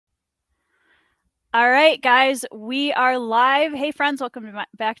All right, guys, we are live. Hey, friends, welcome to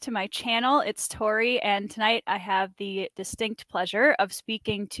back to my channel. It's Tori, and tonight I have the distinct pleasure of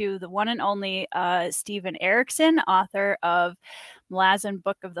speaking to the one and only Stephen Erikson, author of Malazan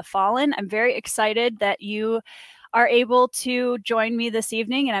Book of the Fallen. I'm very excited that you are able to join me this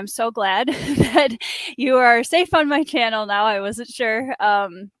evening, and I'm so glad that you are safe on my channel now. I wasn't sure.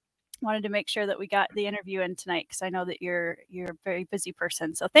 Wanted to make sure that we got the interview in tonight because I know that you're a very busy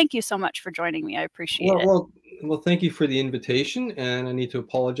person. So thank you so much for joining me. I appreciate it. Well, thank you for the invitation, and I need to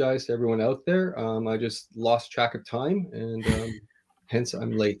apologize to everyone out there. I just lost track of time, and hence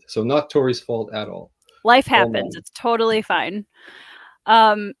I'm late. So not Tori's fault at all. Life happens. It's totally fine.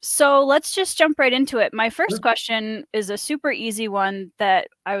 So let's just jump right into it. My first question is a super easy one that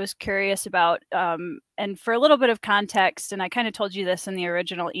I was curious about. And for a little bit of context, and I kind of told you this in the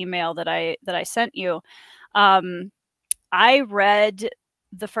original email that I sent you. I read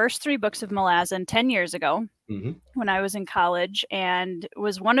the first 3 books of Malazan 10 years ago when I was in college, and it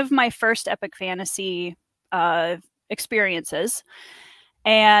was one of my first epic fantasy experiences.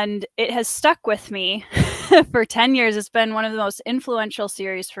 And it has stuck with me for 10 years. It's been one of the most influential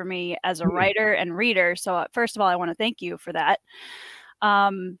series for me as a writer and reader. So first of all, I want to thank you for that.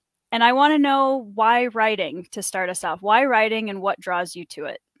 And I want to know why writing, to start us off. Why writing and what draws you to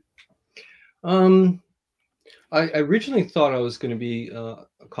it? I originally thought I was going to be a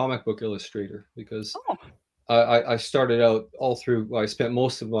comic book illustrator because I started out all through, well, I spent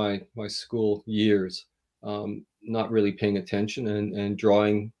most of my school years not really paying attention and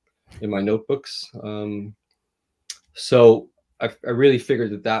drawing in my notebooks. So I really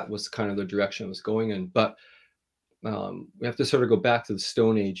figured that was kind of the direction I was going in. But we have to sort of go back to the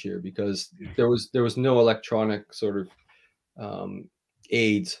Stone Age here because there was no electronic sort of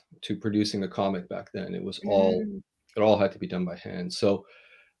aids to producing a comic back then. It was it all had to be done by hand. So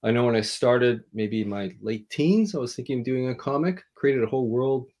I know when I started, maybe in my late teens, I was thinking of doing a comic, created a whole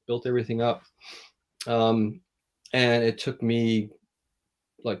world, built everything up. And it took me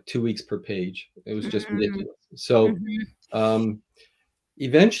like 2 weeks per page. It was just ridiculous. So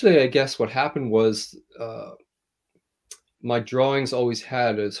eventually, I guess what happened was my drawings always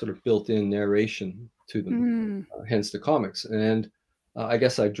had a sort of built-in narration to them, hence the comics. And I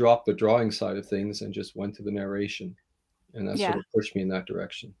guess I dropped the drawing side of things and just went to the narration. And that sort of pushed me in that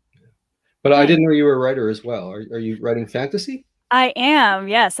direction. But I didn't know you were a writer as well. Are you writing fantasy? I am.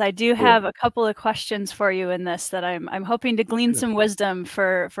 Yes, I do have a couple of questions for you in this that I'm hoping to glean some wisdom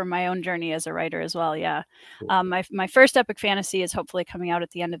for my own journey as a writer as well. Yeah. My first epic fantasy is hopefully coming out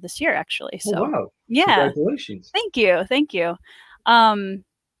at the end of this year, actually. So wow. Yeah. Congratulations. Thank you. Thank you.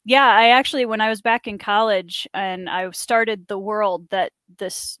 Yeah, I actually, when I was back in college and I started the world that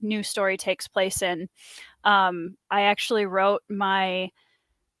this new story takes place in, I actually wrote my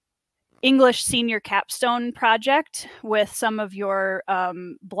English senior capstone project with some of your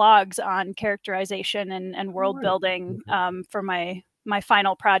blogs on characterization and world building for my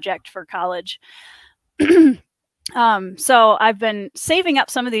final project for college. So I've been saving up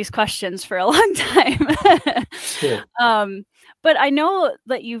some of these questions for a long time. But I know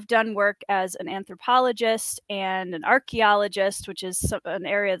that you've done work as an anthropologist and an archaeologist, which is an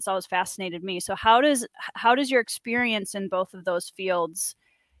area that's always fascinated me. So how does your experience in both of those fields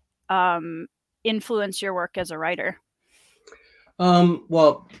influence your work as a writer?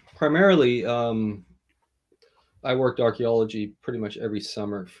 Well, primarily, I worked archaeology pretty much every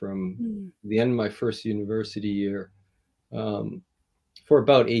summer from the end of my first university year for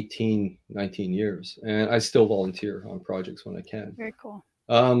about 18, 19 years. And I still volunteer on projects when I can. Very cool.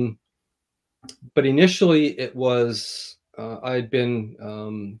 But initially it was, I'd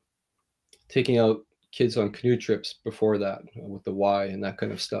been taking out kids on canoe trips before that with the Y and that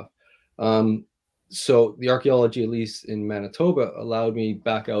kind of stuff. So the archaeology, at least in Manitoba, allowed me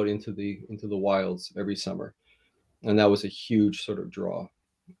back out into the wilds every summer. And that was a huge sort of draw.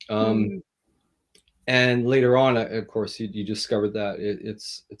 And later on, of course, you discovered that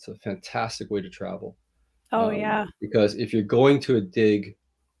it's a fantastic way to travel. Oh, yeah. Because if you're going to a dig,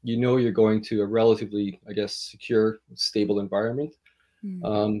 you know you're going to a relatively, I guess, secure, stable environment.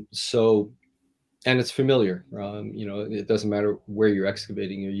 So, and it's familiar. You know, it doesn't matter where you're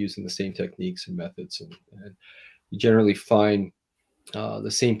excavating, you're using the same techniques and methods. And you generally find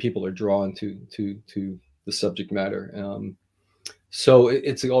the same people are drawn to the subject matter. So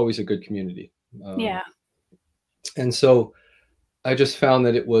it's always a good community. Yeah. And so I just found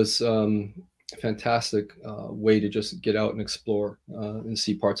that it was a fantastic way to just get out and explore and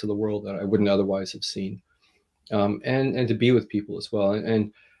see parts of the world that I wouldn't otherwise have seen. And to be with people as well.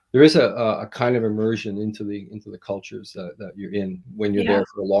 And there is a kind of immersion into the cultures that you're in when you're Yeah. there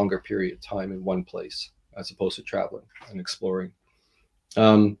for a longer period of time in one place, as opposed to traveling and exploring.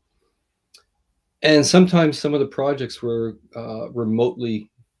 Um, and sometimes some of the projects were remotely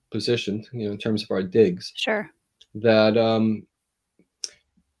positioned, in terms of our digs, Sure. that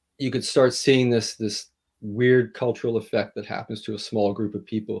you could start seeing this weird cultural effect that happens to a small group of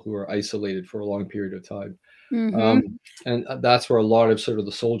people who are isolated for a long period of time. Mm-hmm. Um, and that's where a lot of sort of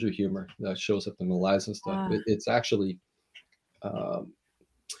the soldier humor that shows up in the Malazan stuff. Uh, It's actually um,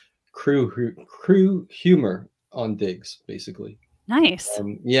 crew humor on digs, basically. nice.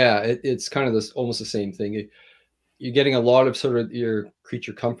 Yeah, it's kind of this almost the same thing. You're getting a lot of sort of your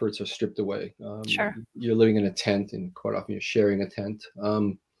creature comforts are stripped away. Sure. You're living in a tent, and quite often you're sharing a tent.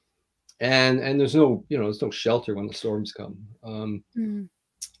 And there's no there's no shelter when the storms come. Mm.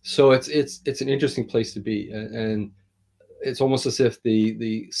 So it's an interesting place to be, and it's almost as if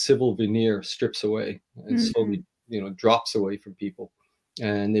the civil veneer strips away and Mm-hmm. slowly drops away from people,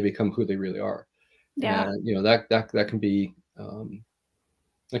 and they become who they really are. Yeah. And that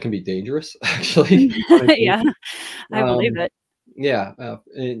can be dangerous, actually. Pun Yeah, intended. I believe Um, it. yeah,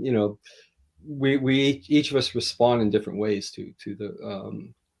 and we each of us respond in different ways to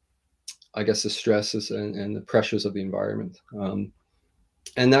the I guess the stresses and the pressures of the environment.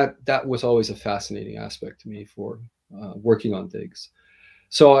 And that was always a fascinating aspect to me for working on digs.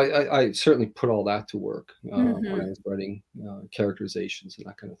 So I certainly put all that to work when I Mm-hmm. was writing characterizations and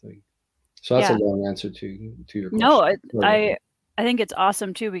that kind of thing. So that's a Yeah. long answer to your No, question. Sorry about that. I think it's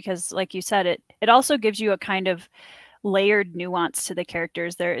awesome too because, like you said, it also gives you a kind of layered nuance to the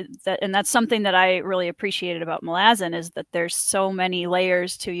characters there, and that's something that I really appreciated about Malazan, is that there's so many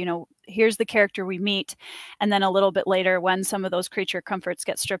layers to, here's the character we meet, and then a little bit later, when some of those creature comforts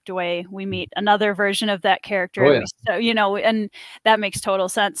get stripped away, we meet another version of that character, Oh and yeah, and that makes total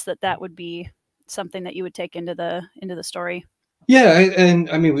sense that would be something that you would take into the story. yeah, and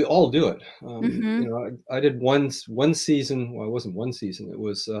I mean we all do it. Mm-hmm. I did one season. Well, it wasn't one season. It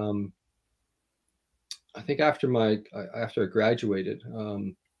was I think after I graduated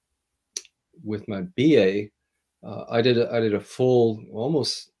with my BA, I did a full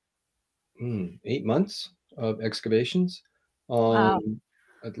almost 8 months of excavations Wow. on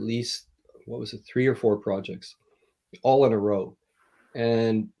at least, what was it, 3 or 4 projects, all in a row.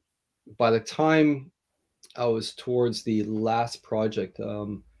 And by the time I was towards the last project,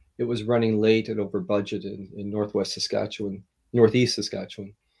 it was running late and over budget in northwest Saskatchewan, northeast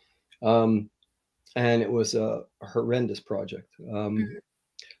Saskatchewan. Um, and it was a horrendous project.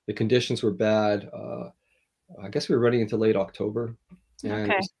 The conditions were bad. I guess we were running into late October,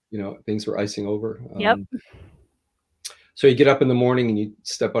 and Okay. just, things were icing over. Yep. So you get up in the morning and you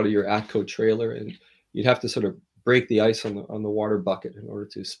step out of your Atco trailer, and you'd have to sort of break the ice on the water bucket in order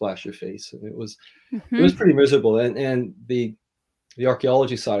to splash your face, and it was Mm-hmm. pretty miserable. And the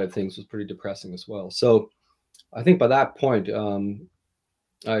archaeology side of things was pretty depressing as well. So I think by that point,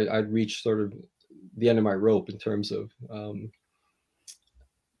 I'd reached sort of the end of my rope in terms of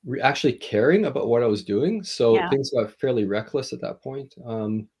actually caring about what I was doing. So Yeah. things got fairly reckless at that point.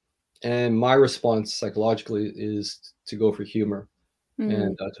 And my response psychologically is to go for humor Mm.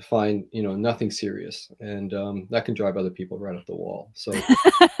 and to find nothing serious, and that can drive other people right up the wall. So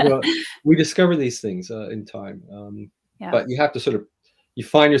we discover these things in time, Yeah. but you have to sort of you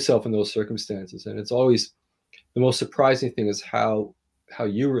find yourself in those circumstances, and it's always the most surprising thing is how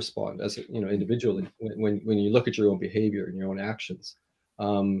you respond as individually when you look at your own behavior and your own actions.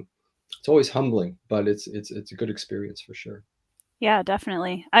 Um, it's always humbling, but it's a good experience for sure. Yeah,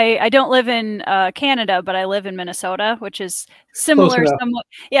 definitely. I don't live in Canada, but I live in Minnesota, which is Close similar, enough. somewhat.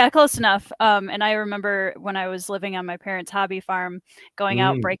 Yeah, close enough. And I remember when I was living on my parents' hobby farm, going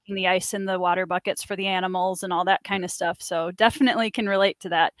out, Mm. breaking the ice in the water buckets for the animals and all that kind of stuff. So definitely can relate to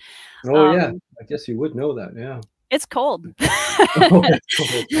that. Oh yeah, Um, I guess you would know that. Yeah. it's cold. Oh, it's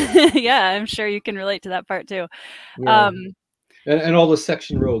cold. Yeah, I'm sure you can relate to that part too. Yeah. Um, And all the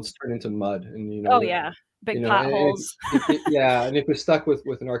section roads turn into mud, and oh yeah, big and potholes. yeah, and if you're stuck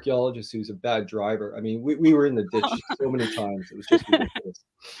with an archaeologist who's a bad driver, I mean, we were in the ditch so many times, it was just ridiculous.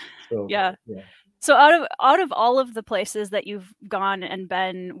 So Yeah. yeah. So out of all of the places that you've gone and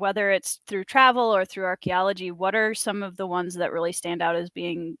been, whether it's through travel or through archaeology, what are some of the ones that really stand out as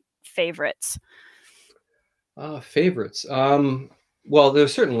being favorites? Favorites. Well,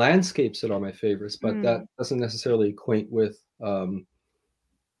 there's certain landscapes that are my favorites, but that Mm, doesn't necessarily acquaint with the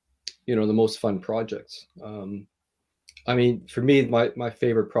most fun projects. I mean, for me, my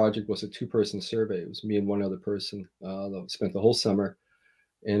favorite project was a two-person survey. It was me and one other person that spent the whole summer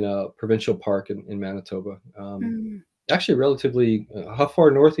in a provincial park in Manitoba. mm. Actually, relatively. How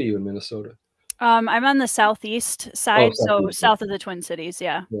far north are you in Minnesota? I'm on the southeast Oh, side, so southeast. south of the Twin Cities.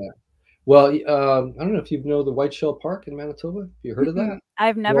 Yeah. Yeah. Well, I don't know if you know the White Shell Park in Manitoba. Have you heard of that?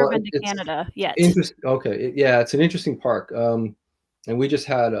 I've never Well, been to it's Canada yet. interesting. Okay, yeah, it's an interesting park. And we just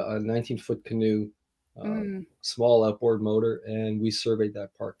had a 19-foot canoe, small outboard motor, and we surveyed that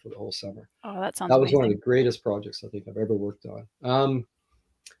park for the whole summer. Oh, that sounds That was one of amazing. the greatest projects I think I've ever worked on.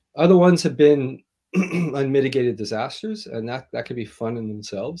 Other ones have been unmitigated disasters, and that could be fun in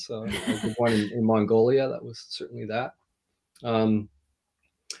themselves. I did one in Mongolia. That was certainly that. Um,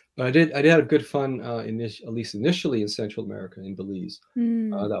 but I did have good fun, at least initially in Central America, in Belize.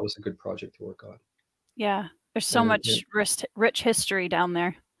 That was a good project to work on. Yeah, there's so And, much rich history down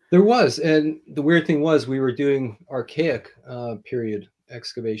there. there was, and the weird thing was, we were doing archaic period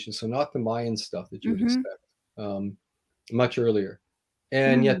excavation, so not the Mayan stuff that you would expect, much earlier.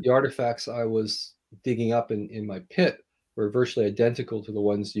 And yet the artifacts I was digging up in my pit were virtually identical to the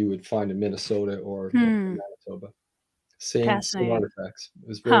ones you would find in Minnesota or Manitoba. Same Fascinating. artifacts. It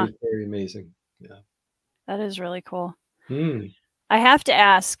was very, very amazing. Yeah. That is really cool. Mm. I have to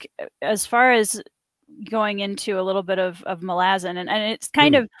ask, as far as going into a little bit of Malazan, and it's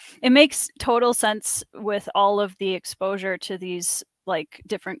kind of, it makes total sense with all of the exposure to these like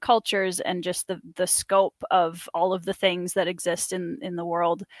different cultures and just the scope of all of the things that exist in the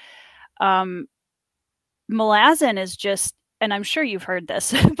world. Malazan is just, and I'm sure you've heard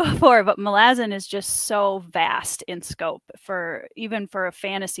this before, but Malazan is just so vast in scope for even for a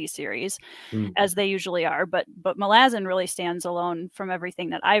fantasy series, as they usually are. But Malazan really stands alone from everything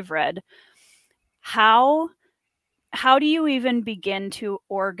that I've read. How do you even begin to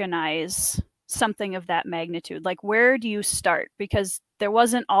organize something of that magnitude? Like, where do you start? Because there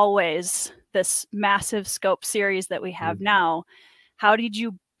wasn't always this massive scope series that we have now. How did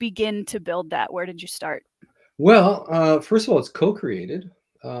you begin to build that? Where did you start? Well, first of all, it's co-created,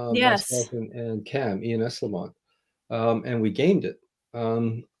 Yes. myself and Cam, Ian Eslamont, and we gamed it.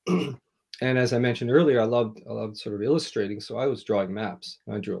 And as I mentioned earlier, I loved sort of illustrating, so I was drawing maps.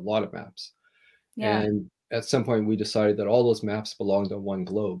 I drew a lot of maps. Yeah. And at some point, we decided that all those maps belonged on one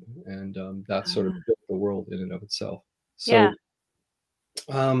globe, and that sort of built the world in and of itself. So,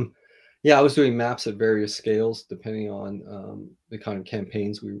 yeah, I was doing maps at various scales depending on the kind of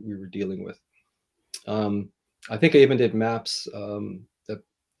campaigns we were dealing with. I think I even did maps that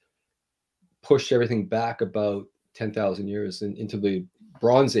pushed everything back about 10,000 years into the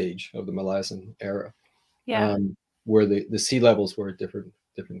Bronze Age of the Malazan era, where the sea levels were at different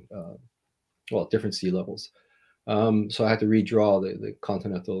sea levels. So I had to redraw the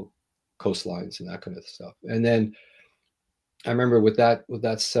continental coastlines and that kind of stuff. And then I remember with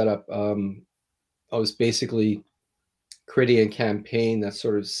that setup, I was basically creating a campaign that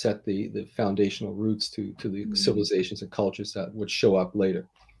sort of set the foundational roots to the civilizations and cultures that would show up later,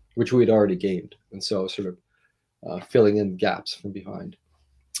 which we had already gained. And so sort of filling in gaps from behind.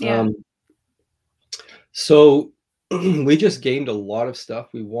 Yeah. So we just gained a lot of stuff.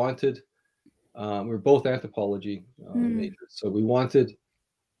 We wanted, we were both anthropology majors, so we wanted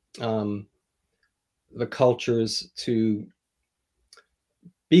the cultures to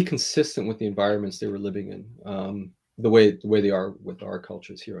be consistent with the environments they were living in, the way they are with our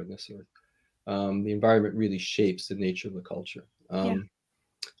cultures here on this earth. The environment really shapes the nature of the culture,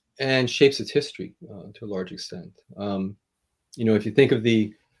 and shapes its history to a large extent. You know, if you think of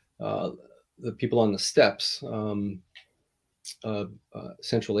the people on the steppes of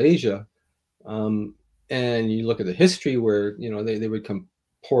Central Asia, and you look at the history where, you know, they would come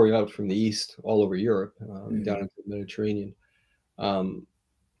pouring out from the east all over Europe, down into the Mediterranean.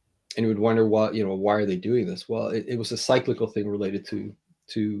 And you would wonder why are they doing this? Well, it was a cyclical thing related to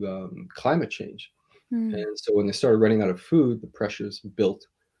climate change. And so when they started running out of food, the pressures built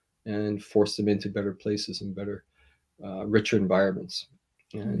and forced them into better places and better, richer environments.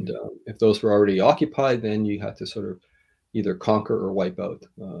 And if those were already occupied, then you had to sort of either conquer or wipe out,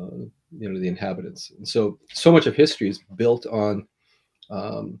 the inhabitants. And so much of history is built on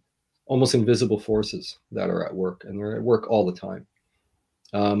almost invisible forces that are at work, and they're at work all the time.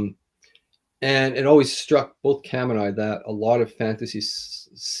 And it always struck both Cam and I that a lot of fantasy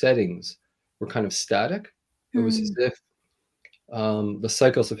settings were kind of static. It was as if the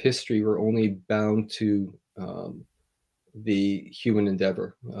cycles of history were only bound to the human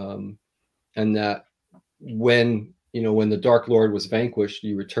endeavor, and that when the Dark Lord was vanquished,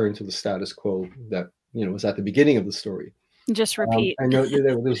 you return to the status quo that was at the beginning of the story. Just repeat. I know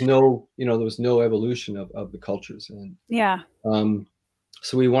there was no evolution of the cultures, and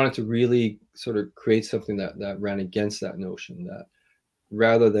so we wanted to really sort of create something that ran against that notion, that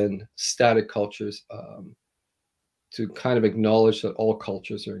rather than static cultures, kind of acknowledge that all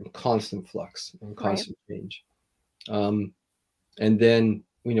cultures are in constant flux and Right. constant change. And then,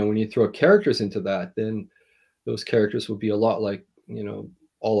 when you throw characters into that, then those characters will be a lot like,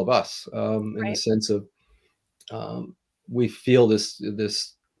 all of us, in the Right. sense of, we feel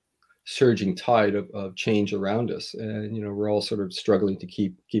this surging tide of change around us, and we're all sort of struggling to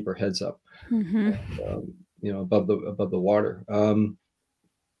keep our heads up, Mm-hmm. above the water.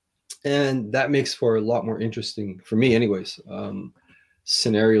 And that makes for a lot more interesting, for me anyways,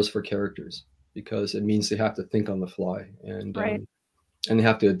 scenarios for characters, because it means they have to think on the fly, and Right. and they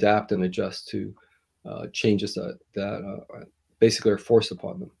have to adapt and adjust to changes that basically are forced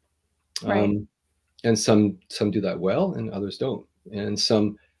upon them. Right. And some do that well, and others don't. And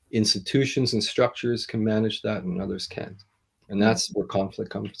some institutions and structures can manage that, and others can't. And Mm. that's where conflict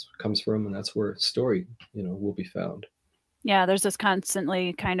comes from, and that's where story, will be found. Yeah, there's this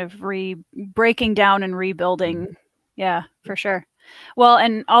constantly kind of breaking down and rebuilding. Yeah, for sure. Well,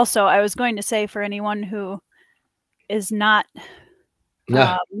 and also I was going to say, for anyone who is not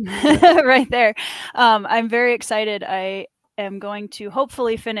Yeah. right there, I'm very excited. I am going to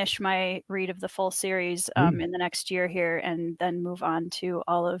hopefully finish my read of the full series in the next year here, and then move on to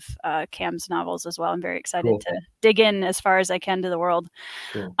all of Cam's novels as well. I'm very excited Cool. to dig in as far as I can to the world.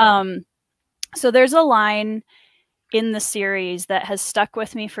 Cool. So there's a line in the series that has stuck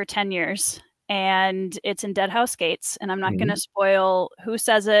with me for 10 years, and it's in Dead House Gates, and I'm not going to spoil who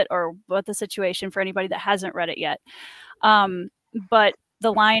says it or what the situation for anybody that hasn't read it yet. But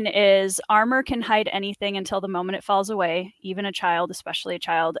the line is, "Armor can hide anything until the moment it falls away, even a child, especially a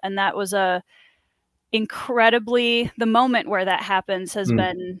child." And that was the moment where that happens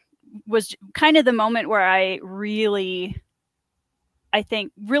was kind of the moment where I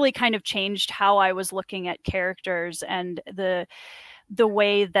think really kind of changed how I was looking at characters and the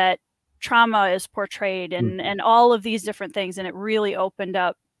way that trauma is portrayed and all of these different things. And it really opened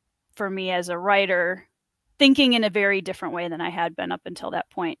up for me as a writer, thinking in a very different way than I had been up until that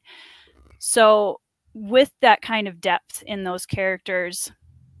point. So with that kind of depth in those characters,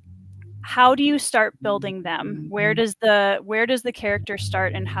 how do you start building them? Where does the character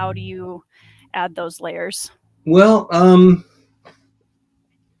start, and how do you add those layers? Well,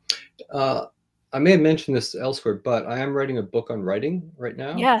 I may have mentioned this elsewhere, but I am writing a book on writing right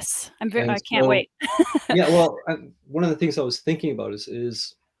now. Yes, I can't wait. Yeah, well, one of the things I was thinking about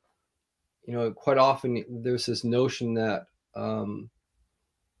is quite often there's this notion that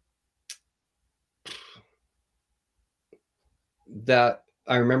that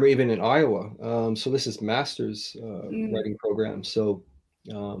I remember even in Iowa. So this is master's writing program. So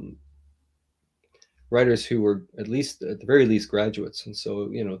writers who were at the very least graduates, and so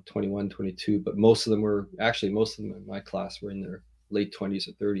 21, 22, but most of them in my class were in their late 20s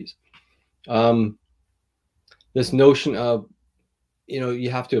or 30s. This notion of you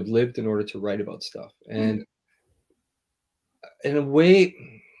have to have lived in order to write about stuff, and in a way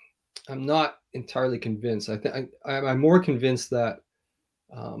I'm not entirely convinced. I think I'm more convinced that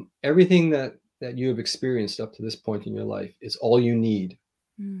everything that you have experienced up to this point in your life is all you need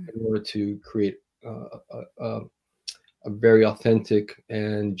in order to create a very authentic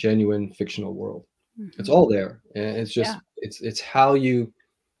and genuine fictional world. It's all there, and it's just it's how you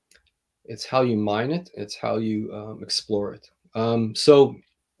mine it. It's how you explore it. So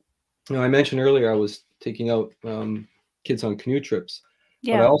I mentioned earlier I was taking out kids on canoe trips,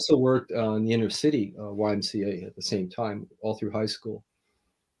 but I also worked in the inner city YMCA at the same time all through high school.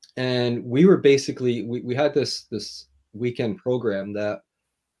 And we were basically we had this weekend program that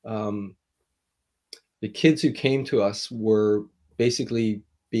the kids who came to us were basically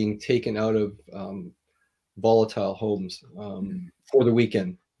being taken out of volatile homes for the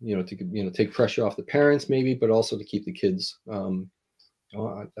weekend, to take pressure off the parents maybe, but also to keep the kids,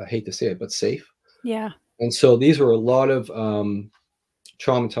 I hate to say it, but safe. Yeah. And so these were a lot of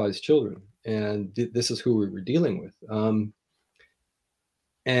traumatized children, and this is who we were dealing with.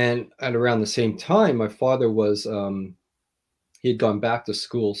 And at around the same time, my father was, he had gone back to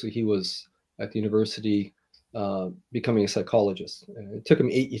school. So he was at the university becoming a psychologist. It took him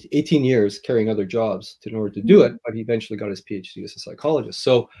 18 years carrying other jobs in order to do it, but he eventually got his PhD as a psychologist.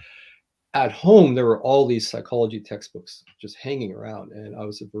 So at home, there were all these psychology textbooks just hanging around. And I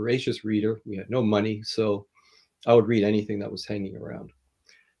was a voracious reader. We had no money, so I would read anything that was hanging around.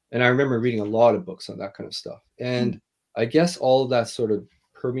 And I remember reading a lot of books on that kind of stuff. And I guess all of that sort of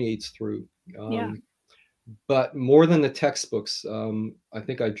permeates through. But more than the textbooks, I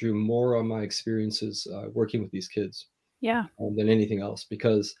think I drew more on my experiences working with these kids than anything else,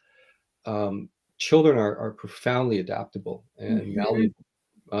 because children are profoundly adaptable and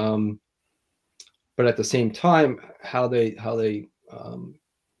malleable. But but at the same time, how they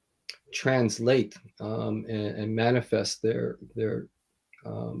translate and manifest their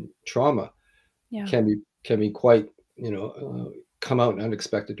trauma Yeah. can be quite, come out in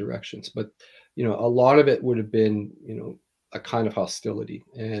unexpected directions. But a lot of it would have been, a kind of hostility.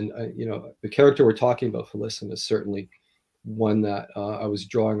 And the character we're talking about, Felicity, is certainly one that I was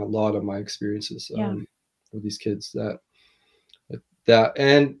drawing a lot of my experiences Yeah. with these kids. That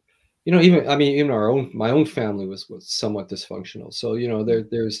and even, I mean, even my own family was somewhat dysfunctional. So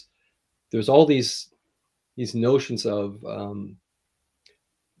there's all these notions of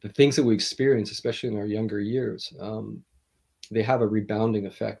the things that we experience, especially in our younger years. They have a rebounding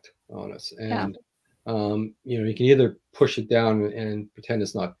effect on us, Yeah. and you can either push it down and pretend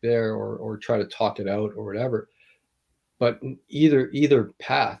it's not there, or try to talk it out or whatever. But either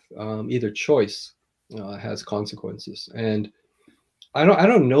path, either choice, has consequences. And I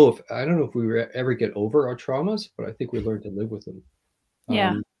don't know if we ever get over our traumas, but I think we learn to live with them.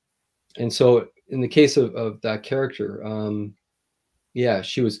 Yeah. And so in the case of that character, yeah,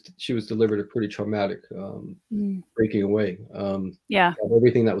 she was delivered a pretty traumatic breaking away Yeah. of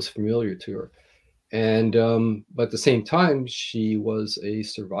everything that was familiar to her. And but at the same time, she was a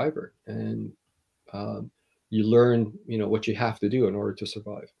survivor, and you learn, what you have to do in order to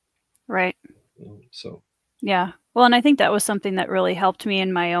survive. Right. So yeah. Well, and I think that was something that really helped me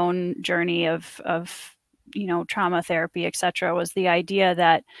in my own journey of trauma therapy, etc., was the idea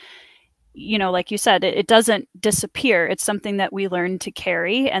that, like you said, it doesn't disappear. It's something that we learn to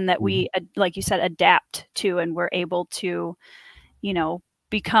carry, and that we, like you said, adapt to, and we're able to,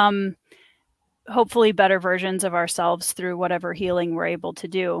 become hopefully better versions of ourselves through whatever healing we're able to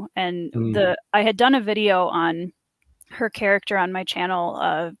do. And I had done a video on her character on my channel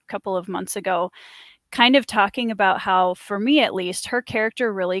a couple of months ago, kind of talking about how, for me at least, her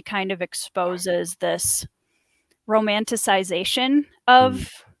character really kind of exposes this romanticization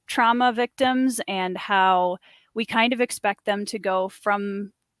of trauma victims, and how we kind of expect them to go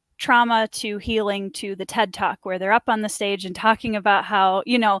from trauma to healing to the TED Talk, where they're up on the stage and talking about how,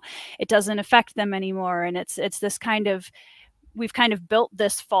 it doesn't affect them anymore. And it's this kind of, we've kind of built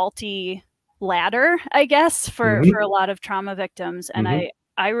this faulty ladder, I guess, for a lot of trauma victims. And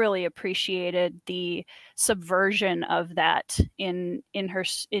I really appreciated the subversion of that in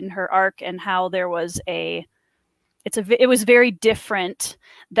her arc, and how there was it was very different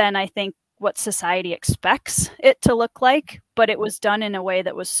than, I think, what society expects it to look like, but it was done in a way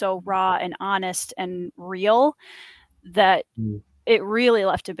that was so raw and honest and real that it really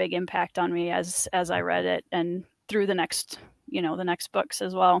left a big impact on me as I read it, and through the next books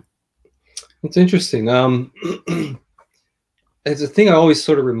as well. It's interesting. It's a thing I always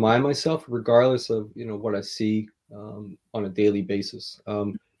sort of remind myself, regardless of what I see on a daily basis,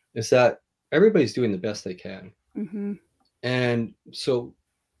 is that everybody's doing the best they can. And so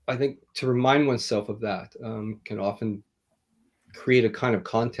I think to remind oneself of that can often create a kind of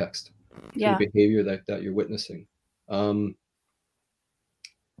context to the behavior that you're witnessing.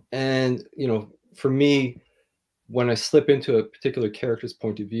 And for me, when I slip into a particular character's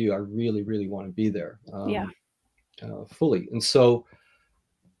point of view, I really, really want to be there fully. And so,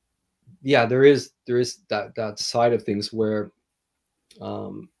 yeah, there is that side of things where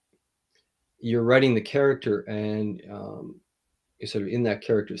you're writing the character, and you're sort of in that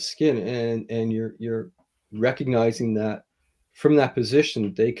character's skin, and you're recognizing that from that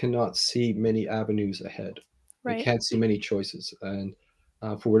position, they cannot see many avenues ahead. They can't see many choices. And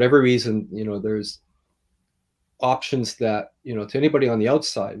for whatever reason, there's options that, to anybody on the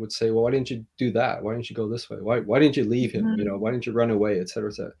outside would say, well, why didn't you do that? Why didn't you go this way? Why didn't you leave him? Why didn't you run away, et cetera,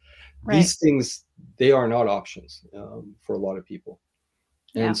 et cetera. These things, they are not options for a lot of people.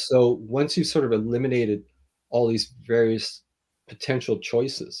 And so once you've sort of eliminated all these various potential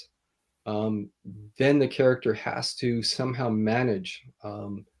choices, then the character has to somehow manage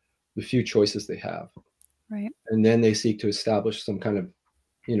the few choices they have. And then they seek to establish some kind of,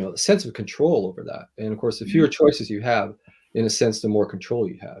 a sense of control over that. And of course, the fewer choices you have, in a sense, the more control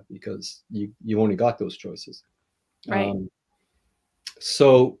you have, because you only got those choices.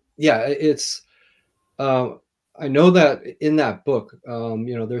 So yeah, it's I know that in that book,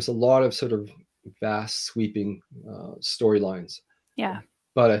 there's a lot of sort of vast, sweeping storylines.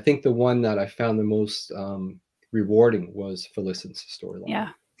 But I think the one that I found the most rewarding was Felicity's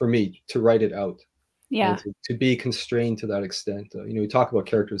storyline. For me, to write it out. And to be constrained to that extent. We talk about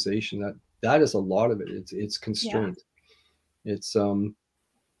characterization. That is a lot of it. It's constraint. It's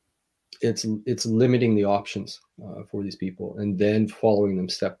limiting the options for these people, and then following them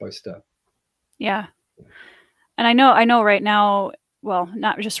step by step. And I know right now, well,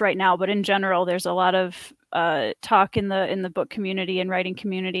 not just right now, but in general, there's a lot of talk in the book community and writing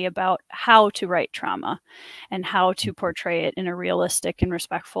community about how to write trauma and how to portray it in a realistic and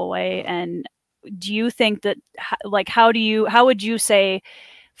respectful way. And do you think that, like, how would you say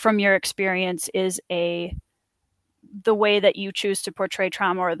from your experience is the way that you choose to portray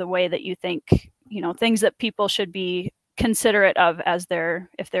trauma, or the way that you think, things that people should be considerate of as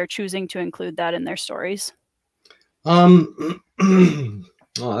if they're choosing to include that in their stories? Oh,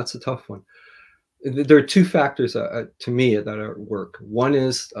 that's a tough one. There are two factors to me that are at work. One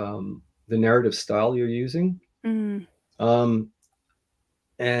is the narrative style you're using. Mm.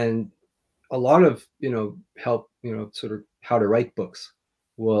 And a lot of, help, sort of how to write books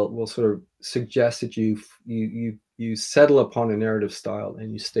will sort of suggest that you settle upon a narrative style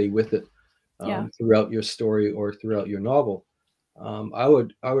and you stay with it throughout your story or throughout your novel. I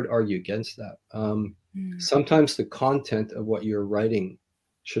would argue against that. Sometimes the content of what you're writing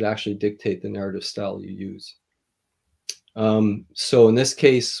should actually dictate the narrative style you use. So in this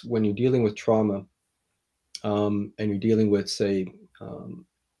case, when you're dealing with trauma, and you're dealing with, say,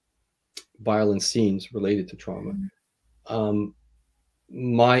 violent scenes related to trauma,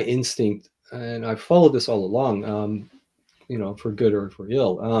 my instinct, and I've followed this all along, for good or for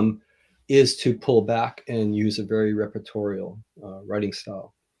ill, is to pull back and use a very repertorial writing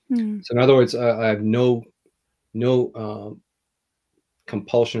style. So in other words, I have no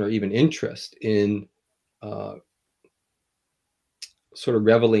compulsion or even interest in sort of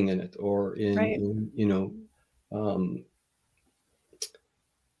reveling in it, or in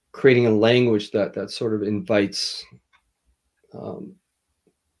creating a language that sort of invites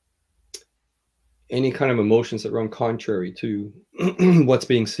any kind of emotions that run contrary to what's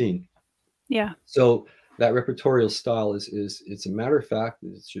being seen. Yeah. So that repertorial style is it's a matter of fact.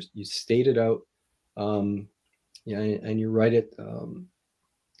 It's just you state it out, and you write it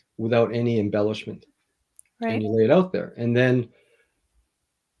without any embellishment, and you lay it out there, and then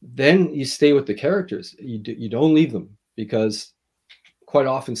you stay with the characters. You don't leave them, because quite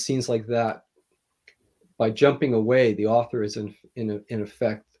often scenes like that, by jumping away, the author is in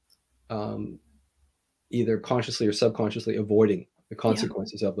effect either consciously or subconsciously avoiding the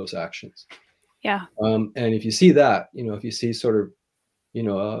consequences of those actions. Yeah. And if you see that, if you see sort of,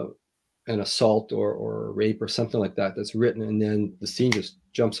 an assault or a rape or something like that that's written, and then the scene just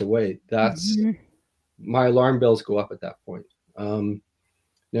jumps away, that's my alarm bells go up at that point.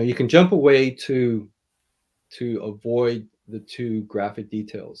 Now you can jump away to avoid the too graphic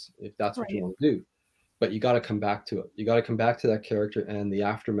details if that's what you want to do, but you got to come back to it. You got to come back to that character and the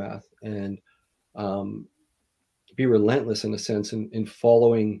aftermath, and be relentless in a sense in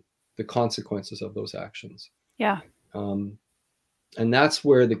following the consequences of those actions. Yeah. And that's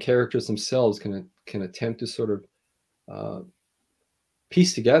where the characters themselves can attempt to sort of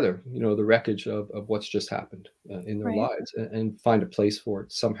piece together, the wreckage of what's just happened in their lives, and find a place for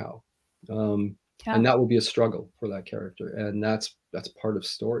it somehow. And that will be a struggle for that character, and that's part of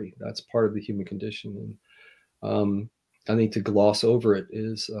story. That's part of the human condition. And I think to gloss over it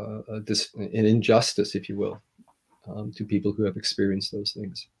is an injustice, if you will, to people who have experienced those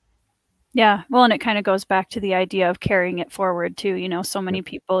things. Yeah. Well, and it kind of goes back to the idea of carrying it forward too. So many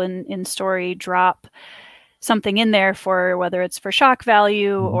people in story drop something in there for, whether it's for shock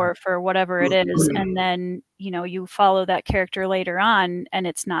value or for whatever it is, and then you follow that character later on and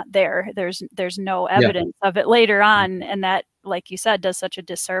it's not there. There's no evidence of it later on, and that, like you said, does such a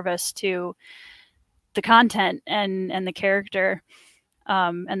disservice to the content and the character,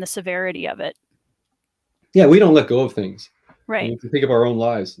 and the severity of it. Yeah, we don't let go of things. Right. If you think of our own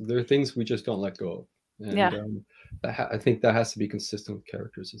lives, there are things we just don't let go of. And I think that has to be consistent with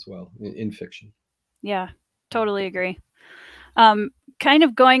characters as well in fiction. Yeah, totally agree. Kind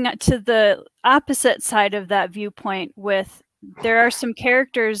of going to the opposite side of that viewpoint, there are some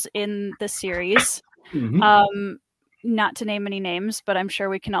characters in the series, not to name any names, but I'm sure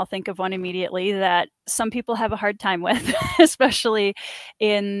we can all think of one immediately that some people have a hard time with, especially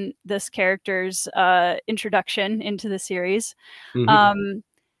in this character's introduction into the series. And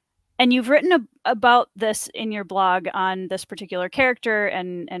you've written about this in your blog on this particular character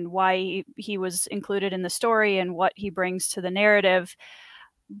and why he was included in the story and what he brings to the narrative.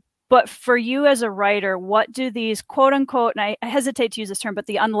 But for you as a writer, what do these quote unquote, and I hesitate to use this term, but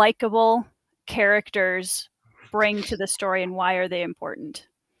the unlikable characters bring to the story, and why are they important?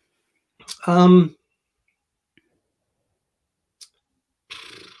 I'm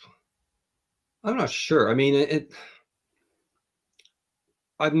not sure. I mean,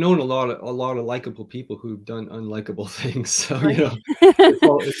 I've known a lot of likable people who've done unlikable things. So,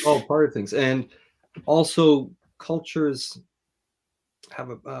 it's all part of things. And also cultures have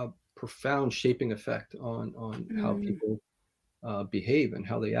a profound shaping effect on how people behave and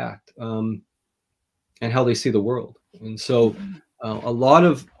how they act, and how they see the world. And so a lot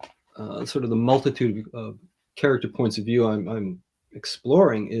of sort of the multitude of character points of view I'm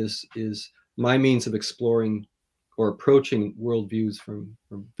exploring is my means of exploring or approaching worldviews from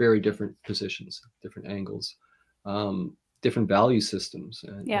very different positions, different angles, different value systems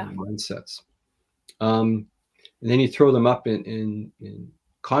and mindsets. And then you throw them up in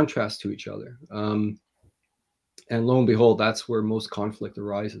contrast to each other. And lo and behold, that's where most conflict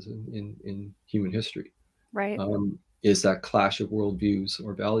arises in human history. Right. Is that clash of worldviews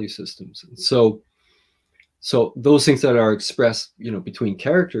or value systems. And so those things that are expressed, between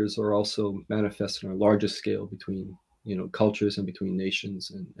characters are also manifest on a larger scale between, cultures and between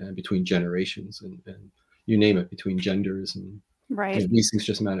nations and between generations and you name it, between genders and these things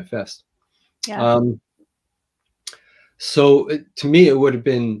just manifest. Yeah. So to me, it would have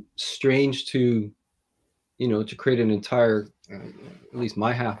been strange to create an entire, at least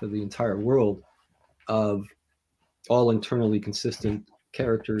my half of the entire world of all internally consistent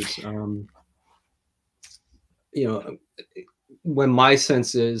characters. When my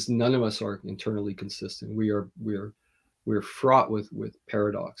sense is none of us are internally consistent. We're fraught with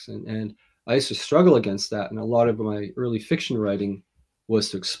paradox, and I used to struggle against that. And a lot of my early fiction writing was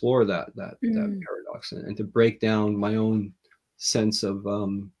to explore that paradox and to break down my own sense of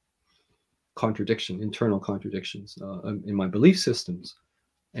internal contradictions in my belief systems.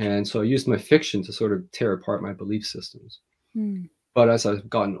 And so I used my fiction to sort of tear apart my belief systems. But as I've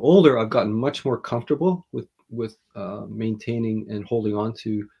gotten older, I've gotten much more comfortable with maintaining and holding on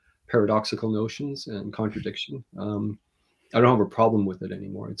to paradoxical notions and contradiction. I don't have a problem with it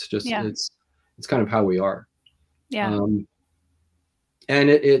anymore. It's just it's kind of how we are. Yeah. And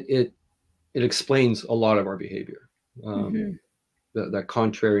it explains a lot of our behavior. That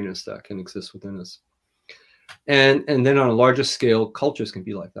contrariness that can exist within us. And then on a larger scale, cultures can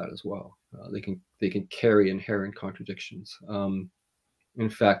be like that as well. They can carry inherent contradictions. In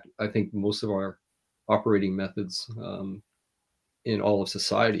fact, I think most of our operating methods in all of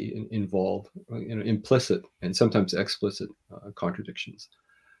society involve implicit and sometimes explicit contradictions.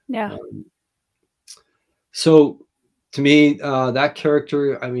 Yeah. So to me, that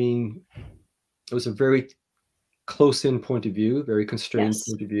character, I mean, it was a very close-in point of view, very constrained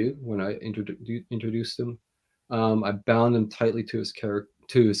point of view when I introduced him. I bound him tightly to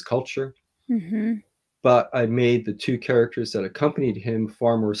his culture, but I made the two characters that accompanied him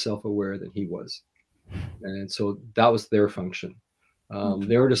far more self-aware than he was, and so that was their function.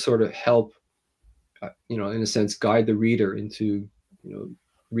 They were to sort of help, in a sense, guide the reader into,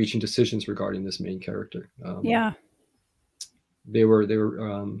 reaching decisions regarding this main character. They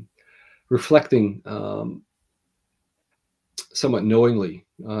were reflecting somewhat knowingly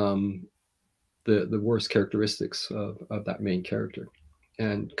the worst characteristics of that main character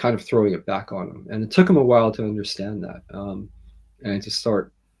and kind of throwing it back on him. And it took him a while to understand that and to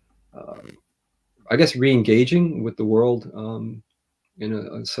start, I guess, re-engaging with the world in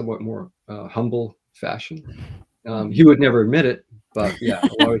a somewhat more humble fashion. He would never admit it, but yeah,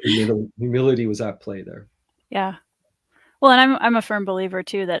 a lot of humility was at play there. Yeah. Well, and I'm a firm believer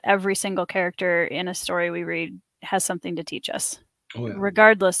too that every single character in a story we read has something to teach us,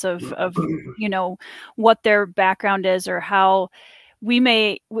 regardless of what their background is or how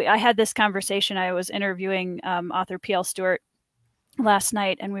I had this conversation. I was interviewing author P.L. Stewart last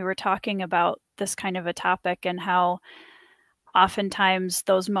night, and we were talking about this kind of a topic and how oftentimes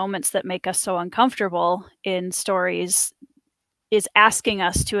those moments that make us so uncomfortable in stories is asking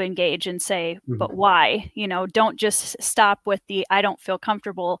us to engage and say, but why? Don't just stop with the I don't feel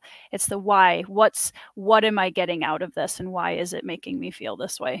comfortable. It's the why. What am I getting out of this, and why is it making me feel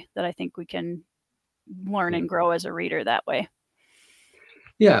this way? That I think we can learn and grow as a reader that way.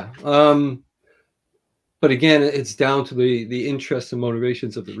 Yeah. But again, it's down to the interests and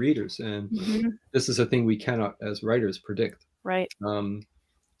motivations of the readers. And this is a thing we cannot, as writers, predict. Right.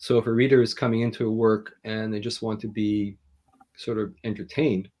 So if a reader is coming into a work and they just want to be sort of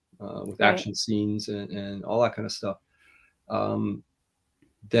entertained with action scenes and all that kind of stuff, then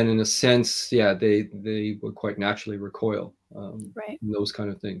in a sense, they would quite naturally recoil from those kind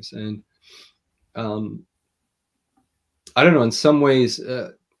of things. And I don't know, in some ways,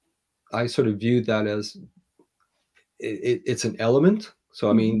 I sort of viewed that as it's an element. So,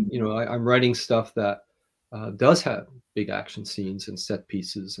 I mean, I'm writing stuff that does have big action scenes and set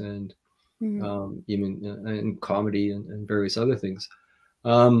pieces and even in comedy and various other things.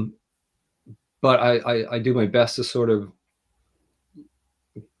 But I do my best to sort of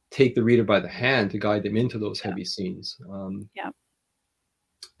take the reader by the hand to guide them into those heavy scenes.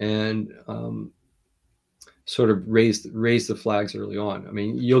 and sort of raise the flags early on. I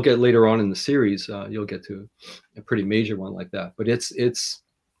mean, you'll get later on in the series, you'll get to a pretty major one like that. But it's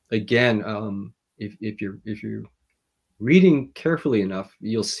again, if you're reading carefully enough,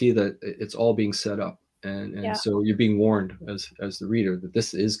 you'll see that it's all being set up, and so you're being warned as the reader that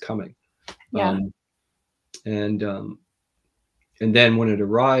this is coming. Yeah. And then when it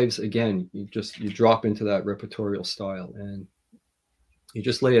arrives, again, you drop into that repertorial style and you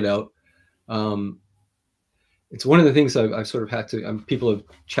just lay it out. It's one of the things I've sort of had to. People have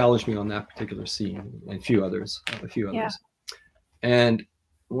challenged me on that particular scene and a few others. Yeah. And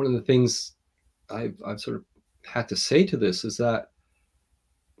one of the things I've sort of had to say to this is that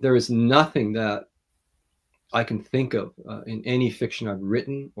there is nothing that I can think of in any fiction I've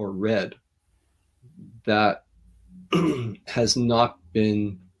written or read that has not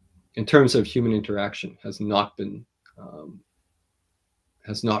been, in terms of human interaction, has not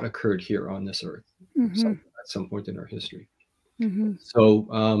occurred here on this earth at some point in our history.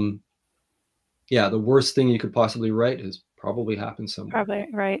 So yeah, the worst thing you could possibly write has probably happened somewhere. Probably,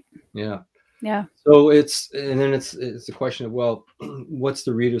 right. Yeah. Yeah. So it's a question of, well, what's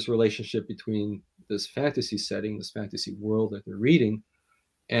the reader's relationship between this fantasy setting, this fantasy world that they're reading,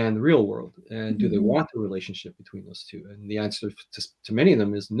 and the real world, and do they want the relationship between those two? And the answer to many of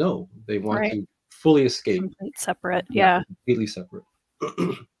them is no. They want to fully escape, complete separate. Yeah, completely separate.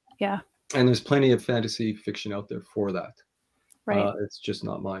 Yeah. And there's plenty of fantasy fiction out there for that. Right. It's just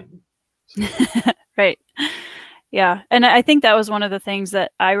not mine. So. Right. Yeah. And I think that was one of the things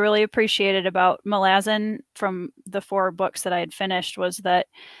that I really appreciated about Malazan from the 4 books that I had finished, was that,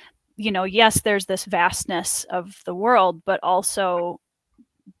 you know, yes, there's this vastness of the world, but also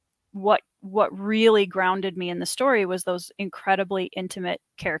what really grounded me in the story was those incredibly intimate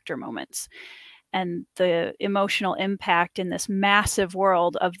character moments and the emotional impact in this massive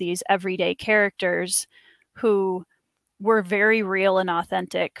world of these everyday characters who were very real and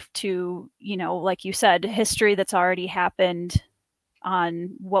authentic to, you know, like you said, history that's already happened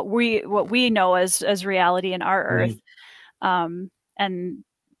on what we know as reality in our earth. And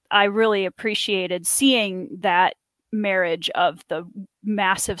I really appreciated seeing that marriage of the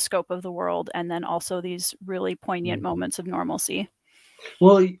massive scope of the world and then also these really poignant moments of normalcy.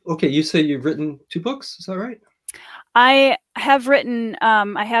 Well, okay, you say you've written 2 books, is that right? I have written,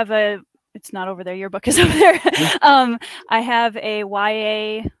 I have it's not over there, your book is over there. I have a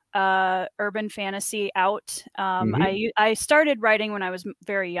YA urban fantasy out. I started writing when I was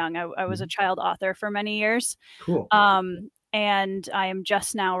very young. I was a child author for many years. Cool. And I am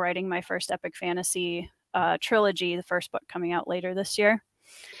just now writing my first epic fantasy trilogy, the first book coming out later this year.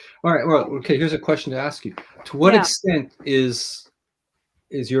 All right. Well, okay, here's a question to ask you. To what extent is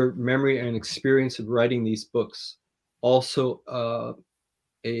your memory and experience of writing these books also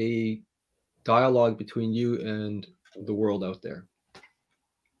a dialogue between you and the world out there?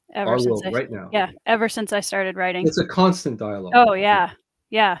 Ever since right now. Yeah, ever since I started writing. It's a constant dialogue. Oh yeah.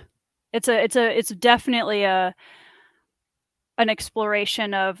 Yeah. It's definitely an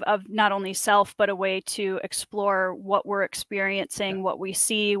exploration of not only self, but a way to explore what we're experiencing, what we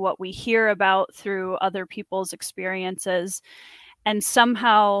see, what we hear about through other people's experiences, and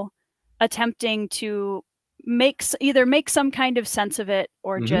somehow attempting to either make some kind of sense of it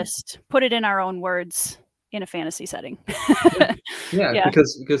or just put it in our own words in a fantasy setting. Yeah,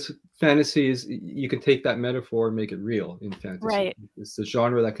 because fantasy is, you can take that metaphor and make it real in fantasy. Right. It's the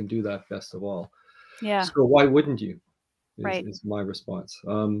genre that can do that best of all. Yeah. So why wouldn't you? Right. Is my response.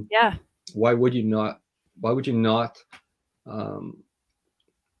 Yeah. Why would you not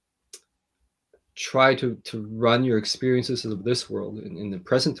try to run your experiences of this world in the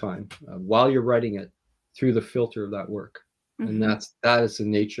present time while you're writing it through the filter of that work? And that is the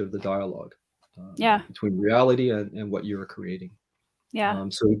nature of the dialogue between reality and what you're creating. Yeah.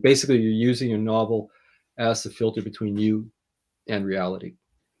 So basically you're using your novel as the filter between you and reality.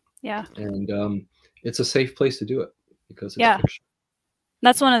 Yeah. And it's a safe place to do it because it's fiction.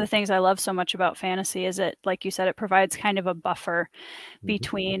 That's one of the things I love so much about fantasy, is it, like you said, it provides kind of a buffer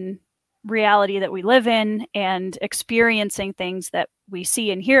between reality that we live in and experiencing things that we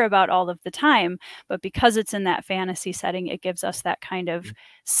see and hear about all of the time. But because it's in that fantasy setting, it gives us that kind of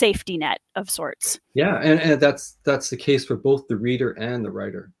safety net of sorts. Yeah, and that's the case for both the reader and the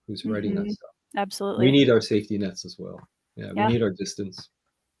writer who's writing that stuff. Absolutely. We need our safety nets as well. Yeah, we need our distance.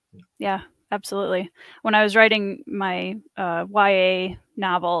 Yeah, absolutely. When I was writing my YA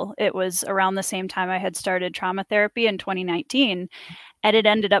novel, it was around the same time I had started trauma therapy in 2019. And it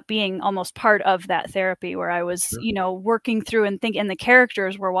ended up being almost part of that therapy, where I was, you know, working through and the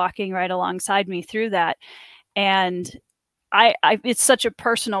characters were walking right alongside me through that. And it's such a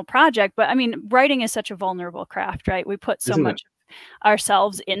personal project, but I mean, writing is such a vulnerable craft, right? We put so much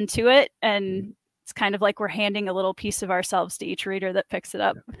ourselves into it, and it's kind of like we're handing a little piece of ourselves to each reader that picks it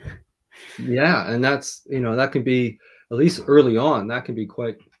up. Yeah, and that's, you know, that can be, at least early on, that can be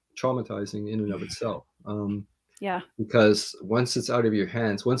quite traumatizing in and of itself. Yeah. Because once it's out of your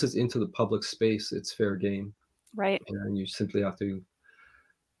hands, once it's into the public space, it's fair game. Right. And you simply have to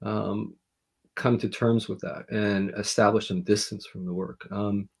come to terms with that and establish some distance from the work.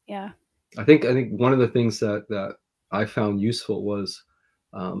 Yeah. I think one of the things that I found useful was,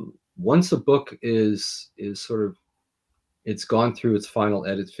 once a book is sort of, it's gone through its final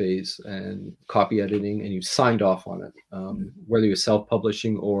edit phase and copy editing, and you've signed off on it, whether you're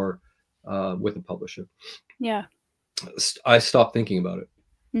self-publishing or with a publisher. Yeah. I stopped thinking about it.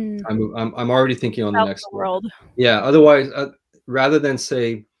 I'm already thinking on the next world. Yeah. Otherwise, rather than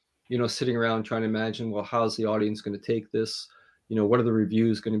say, you know, sitting around trying to imagine, well, how's the audience going to take this? You know, what are the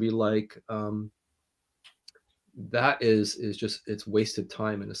reviews going to be like? That is just, it's wasted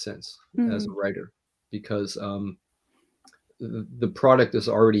time in a sense as a writer, because the product is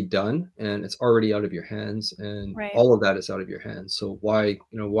already done and it's already out of your hands, and all of that is out of your hands. So why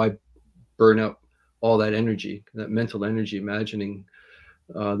burn up all that energy, that mental energy, imagining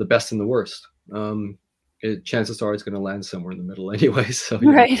the best and the worst? Chances are it's going to land somewhere in the middle anyway. So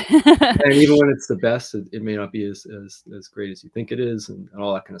and even when it's the best, it may not be as great as you think it is, and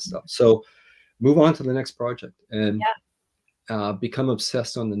all that kind of stuff. So move on to the next project and become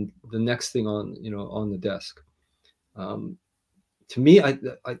obsessed on the next thing on the desk. To me,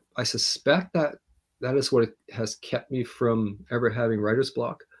 I suspect that is what has kept me from ever having writer's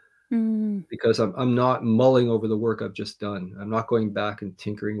block, because I'm not mulling over the work I've just done. I'm not going back and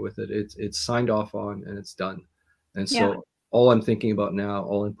tinkering with it. It's signed off on and it's done. And so all I'm thinking about now,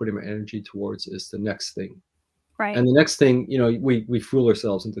 all I'm putting my energy towards, is the next thing. Right. And the next thing, you know, we fool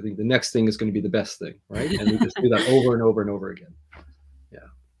ourselves into thinking the next thing is going to be the best thing, right? And we just do that over and over and over again. Yeah.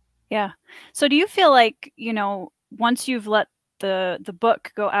 Yeah. So do you feel like, you know, once you've let the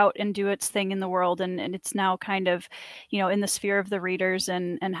book go out and do its thing in the world, and it's now kind of, you know, in the sphere of the readers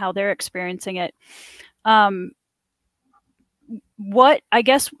and how they're experiencing it, what, I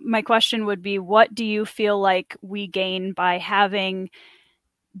guess my question would be, what do you feel like we gain by having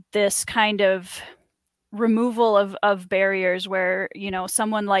this kind of removal of barriers, where, you know,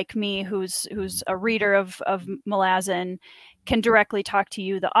 someone like me who's a reader of Malazan can directly talk to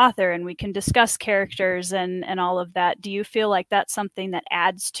you, the author, and we can discuss characters and all of that? Do you feel like that's something that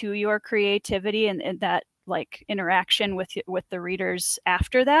adds to your creativity and that like interaction with the readers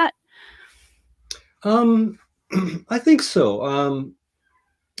after that? I think so.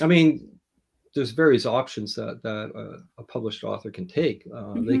 I mean, there's various options that a published author can take.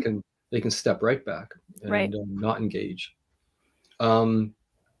 They can step right back and not engage. But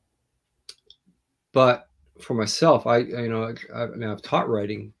for myself, I've taught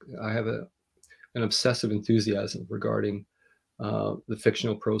writing. I have an obsessive enthusiasm regarding the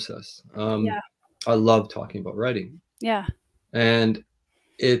fictional process. I love talking about writing. Yeah. And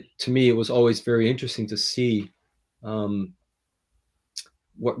to me, it was always very interesting to see what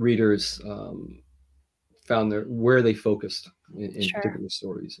readers found where they focused in particular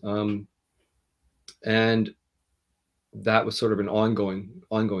stories. And that was sort of an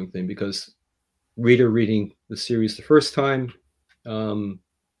ongoing thing, because reader reading the series the first time,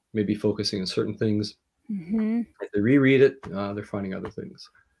 maybe focusing on certain things. If they reread it, they're finding other things.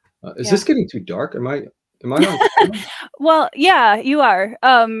 Is this getting too dark? Am I on? Well, yeah, you are.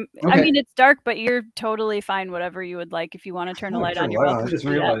 Okay. I mean, it's dark, but you're totally fine. Whatever you would like. If you want to turn a light on, you're welcome. I just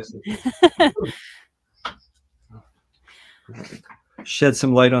realized it. Shed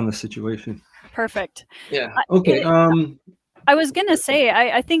some light on the situation. Perfect. Yeah. Okay. I was going to say,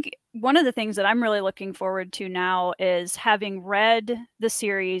 I think one of the things that I'm really looking forward to now is having read the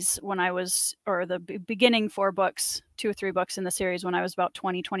series when I was, or the beginning 4 books, 2 or 3 books in the series when I was about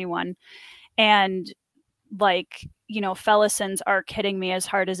 20, 21. And like, you know, Fellison's arc hitting me as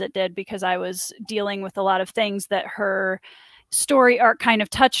hard as it did, because I was dealing with a lot of things that her story arc kind of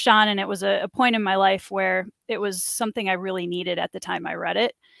touched on. And it was a point in my life where it was something I really needed at the time I read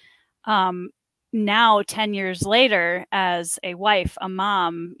it. Now, 10 years later, as a wife, a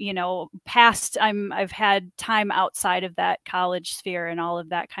mom, you know, I've had time outside of that college sphere and all of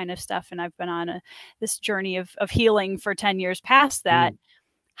that kind of stuff. And I've been on this journey of healing for 10 years past that.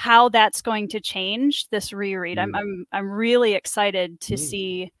 How that's going to change this reread. I'm really excited to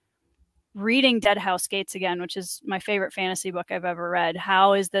see, reading Dead House Gates again, which is my favorite fantasy book I've ever read.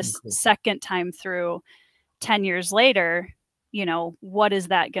 How is this second time through, 10 years later, you know, what is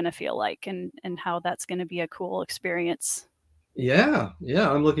that going to feel like, and how that's going to be a cool experience. Yeah, yeah.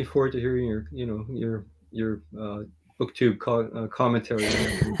 I'm looking forward to hearing your, your booktube commentary on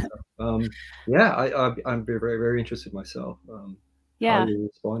it and stuff. Yeah, I'm very interested myself. How Yeah, you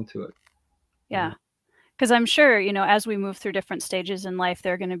respond to it. yeah. Because I'm sure, as we move through different stages in life,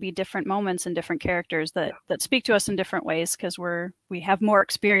 there are going to be different moments and different characters Yeah. that speak to us in different ways because we have more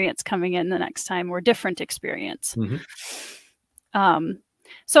experience coming in the next time, or different experience. Hmm. Um,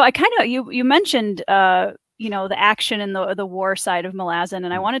 so I kind of you mentioned the action and the war side of Malazan,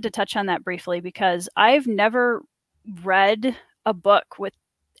 and I wanted to touch on that briefly because I've never read a book with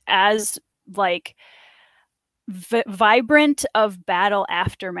as like vibrant of battle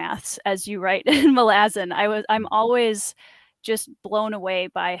aftermaths as you write in Malazan. I'm always just blown away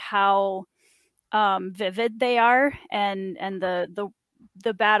by how vivid they are, and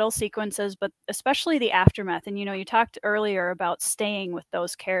the battle sequences, but especially the aftermath. And you talked earlier about staying with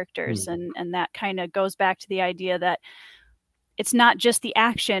those characters, and that kind of goes back to the idea that it's not just the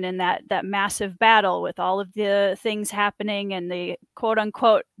action and that massive battle with all of the things happening and the quote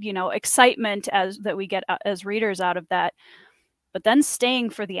unquote excitement as that we get as readers out of that, but then staying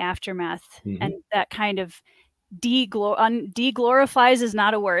for the aftermath. Hmm. And that kind of deglorifies is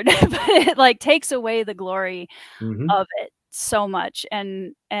not a word, but it like takes away the glory Hmm. of it so much.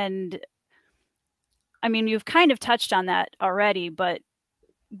 And I mean, you've kind of touched on that already, but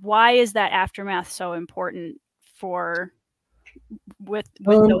why is that aftermath so important for with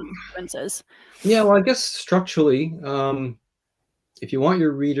those Um, sequences? yeah, well, I guess structurally, if you want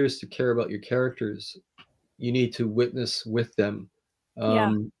your readers to care about your characters, you need to witness with them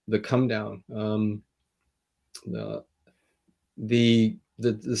Yeah, the come down, the,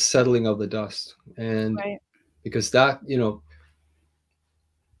 the settling of the dust, and right. because that,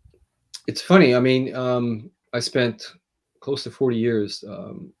 it's funny. I mean, I spent close to 40 years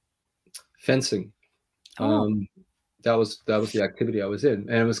fencing. Oh. Um, that was the activity I was in,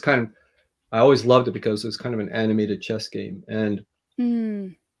 and it was kind of, I always loved it because it was kind of an animated chess game. And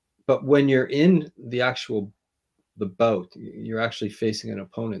Mm, but when you're in the bout, you're actually facing an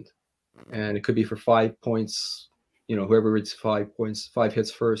opponent, and it could be for 5 points. Whoever reads 5 points, 5 hits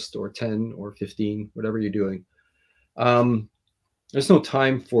first, or 10, or 15, whatever you're doing. Um, there's no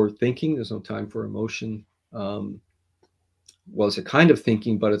time for thinking. There's no time for emotion. Um, well, it's a kind of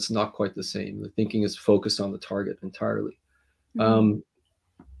thinking, but it's not quite the same. The thinking is focused on the target entirely. mm, Um,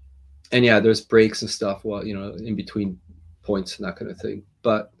 and yeah, there's breaks and stuff, well, in between points and that kind of thing.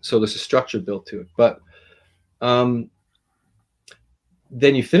 But so there's a structure built to it. But um,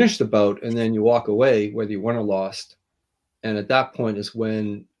 then you finish the bout, and then you walk away, whether you won or lost. And at that point is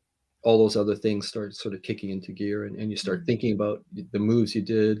when all those other things start sort of kicking into gear, and you start thinking about the moves you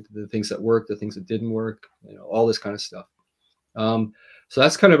did, the things that worked, the things that didn't work, all this kind of stuff. Um, so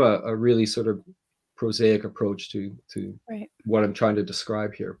that's kind of a really sort of prosaic approach to right. what I'm trying to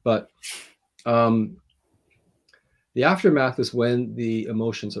describe here. But um, the aftermath is when the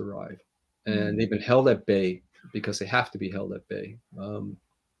emotions arrive, and they've been held at bay because they have to be held at bay,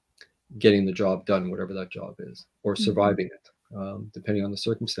 getting the job done, whatever that job is, or Mm-hmm. surviving it, depending on the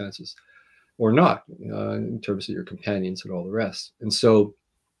circumstances, or not, in terms of your companions and all the rest. And so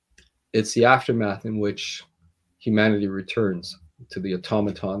it's the aftermath in which humanity returns to the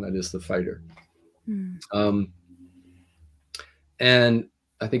automaton that is the fighter. Mm, Um, and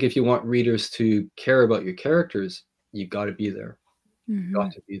I think if you want readers to care about your characters, you've got to be there. You've mm-hmm.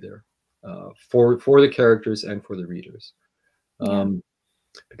 got to be there, for the characters and for the readers, Yeah. um,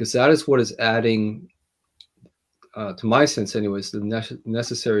 because that is what is adding, to my sense, anyways, the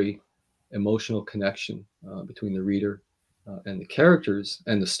necessary emotional connection between the reader and the characters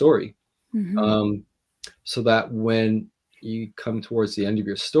and the story, Mm-hmm. um, so that when you come towards the end of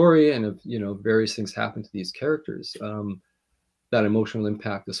your story, and if various things happen to these characters, that emotional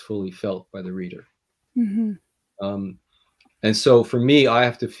impact is fully felt by the reader. Mm-hmm. Um, and so for me, I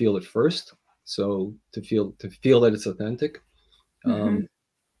have to feel it first, so to feel that it's authentic. Mm-hmm. Um,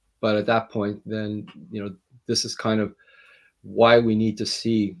 but at that point, then this is kind of why we need to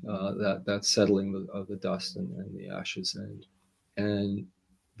see that settling of the dust, and the ashes, and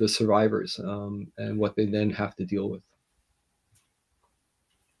the survivors, and what they then have to deal with.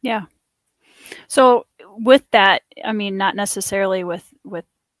 Yeah. So with that, I mean, not necessarily with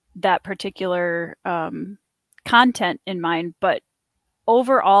that particular content in mind, but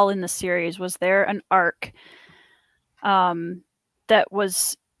overall in the series, was there an arc that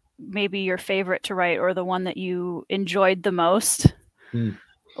was maybe your favorite to write, or the one that you enjoyed the most, Hmm.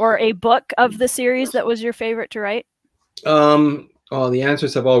 or a book of the series that was your favorite to write? Well, the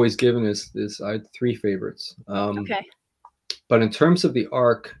answers I've always given is I had three favorites. Okay, But in terms of the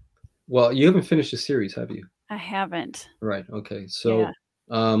arc, well, you haven't finished the series, have you? I haven't. Right. Okay. Yeah. So,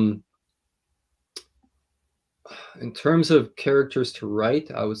 in terms of characters to write,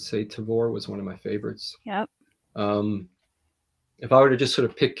 I would say Tavor was one of my favorites. Yep. If I were to just sort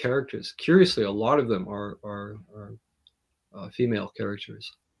of pick characters, curiously, a lot of them are female characters.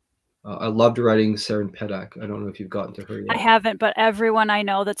 I loved writing Saren Pedak. I don't know if you've gotten to her yet. I haven't, but everyone I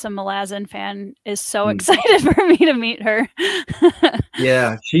know that's a Malazan fan is so excited for me to meet her.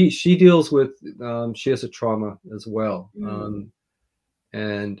 Yeah, she deals with she has a trauma as well,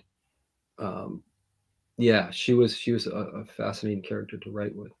 and yeah, she was a fascinating character to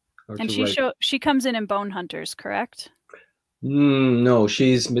write with. And she comes in Bone Hunters, correct? No,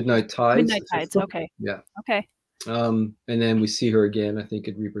 she's Midnight Tides. Midnight Tides. Okay. Yeah. Okay. And then we see her again, I think,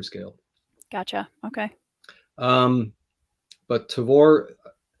 in Reaper's Gale. Gotcha. Okay. But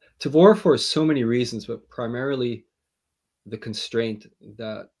Tavor for so many reasons, but primarily the constraint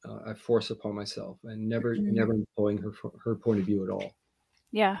that I force upon myself and never employing her point of view at all.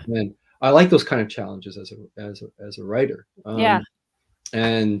 Yeah. And I like those kind of challenges as a writer. Yeah.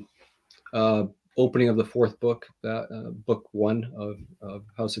 And opening of the fourth book, that book 1 of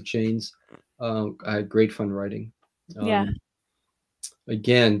House of Chains, I had great fun writing. Yeah.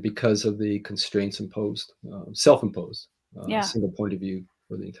 Again, because of the constraints imposed, self-imposed, single point of view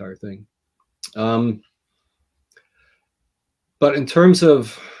for the entire thing. But in terms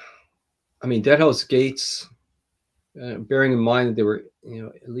of, I mean, Deadhouse Gates, bearing in mind that there were,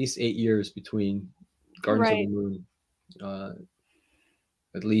 at least 8 years between Gardens of the Moon,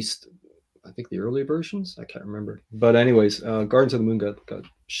 at least, I think the early versions, I can't remember. But anyways, Gardens of the Moon got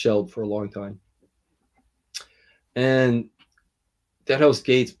shelved for a long time. And Deadhouse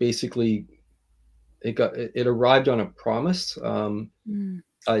Gates basically, it arrived on a promise.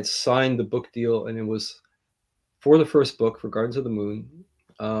 I'd signed the book deal, and it was for the first book for Gardens of the Moon,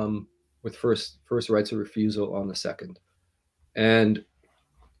 with first rights of refusal on the second.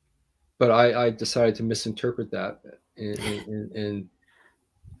 But I decided to misinterpret that and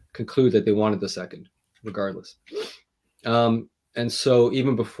conclude that they wanted the second, regardless. And so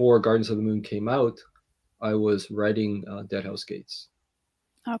even before Gardens of the Moon came out, I was writing Deadhouse Gates.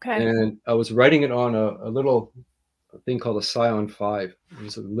 Okay. And I was writing it on a little thing called a Scion 5. It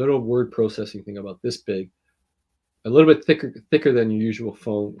was a little word processing thing about this big, a little bit thicker than your usual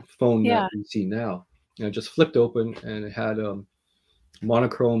phone that you see now. And it just flipped open, and it had a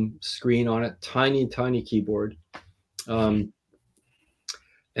monochrome screen on it, tiny keyboard, and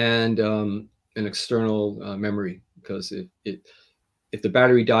an external memory, because if the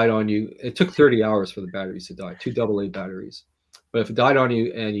battery died on you, it took 30 hours for the batteries to die, 2 AA batteries. But if it died on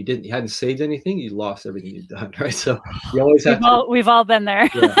you and you hadn't saved anything, you lost everything you'd done, right? So you always have we've all been there.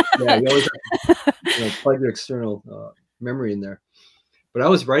 Yeah, you always have to, plug your external memory in there. But I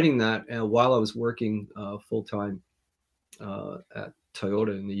was writing that while I was working full time at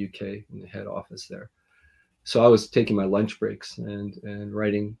Toyota in the UK, in the head office there. So I was taking my lunch breaks and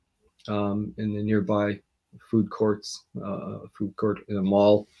writing in the nearby food court in a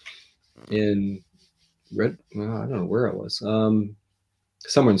mall in I don't know where I was,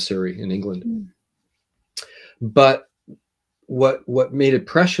 somewhere in Surrey in England. But what made it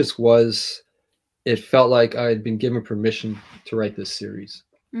precious was it felt like I had been given permission to write this series.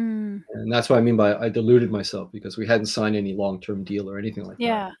 And that's what I mean by I deluded myself, because we hadn't signed any long-term deal or anything like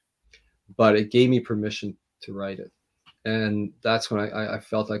that. But it gave me permission to write it. And that's when I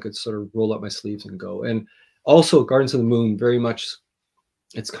felt I could sort of roll up my sleeves and go. And also Gardens of the Moon, very much,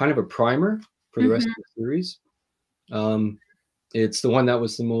 it's kind of a primer for the rest of the series. It's the one that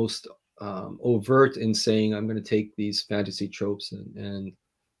was the most overt in saying, I'm going to take these fantasy tropes and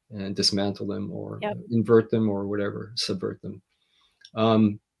dismantle them, or invert them, or whatever, subvert them.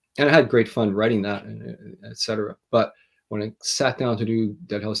 And I had great fun writing that, etc. But when I sat down to do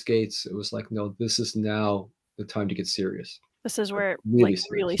Deadhouse Gates, it was like, no, this is now the time to get serious. This is where it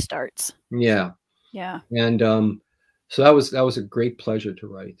really starts. Yeah. And so that was a great pleasure to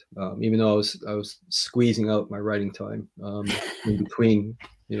write, even though I was squeezing out my writing time in between,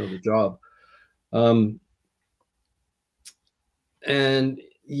 the job. And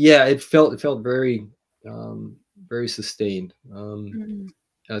yeah, it felt very very sustained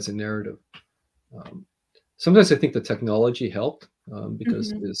as a narrative. Sometimes I think the technology helped,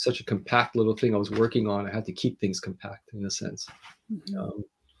 because it's such a compact little thing I was working on. I had to keep things compact in a sense.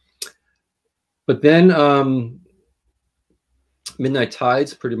 But then Midnight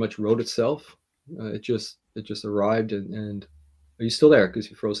Tides pretty much wrote itself. It just arrived, and are you still there? Because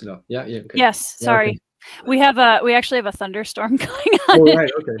you're frozen up. Yeah. Okay. Yes. Sorry. Okay. We actually have a thunderstorm going on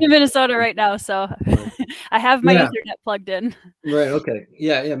in Minnesota right now, so I have my Ethernet plugged in. Right. Okay.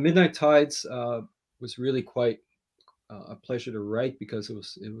 Yeah. Midnight Tides was really quite a pleasure to write because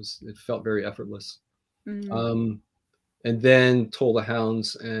it felt very effortless. And then Toll the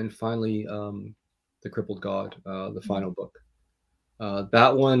Hounds, and finally The Crippled God, the final book.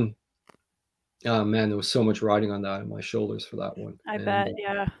 That one, man, there was so much riding on that, on my shoulders for that one. I bet,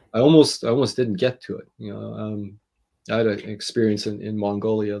 yeah. I almost didn't get to it. I had an experience in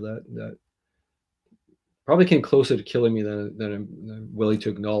Mongolia that probably came closer to killing me than I'm willing to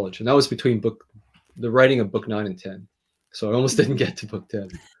acknowledge, and that was between the writing of book 9 and 10. So I almost didn't get to book 10.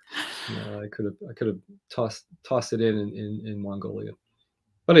 I could have tossed it in Mongolia,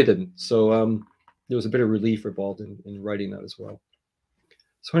 but I didn't. So there was a bit of relief involved in writing that as well.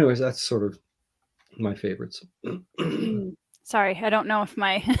 So anyways, that's sort of my favorites. Sorry, I don't know if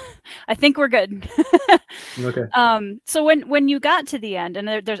my I think we're good. Okay. So when you got to the end, and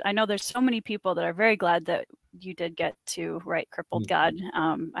I know there's so many people that are very glad that you did get to write Crippled God.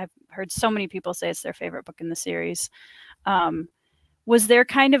 I've heard so many people say it's their favorite book in the series. Was there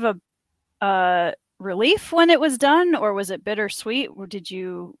kind of a relief when it was done, or was it bittersweet? Or did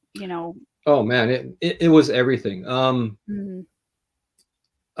you know? Oh man, it was everything.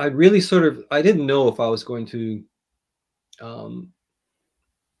 I really I didn't know if I was going to,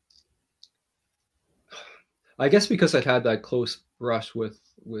 I guess because I'd had that close brush with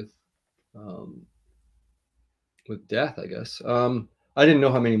death, I guess. I didn't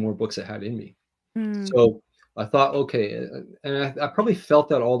know how many more books I had in me. So I thought, okay, and I probably felt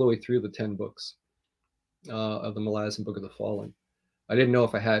that all the way through the 10 books of the Malazan Book of the Fallen. I didn't know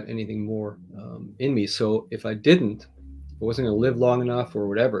if I had anything more in me. So if I didn't, I wasn't going to live long enough or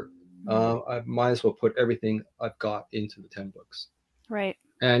whatever. I might as well put everything I've got into the 10 books. Right.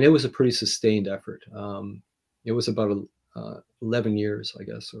 And it was a pretty sustained effort. It was about 11 years, I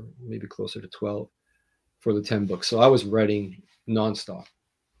guess, or maybe closer to 12 for the 10 books. So I was writing nonstop.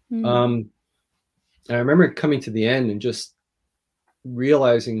 And I remember coming to the end and just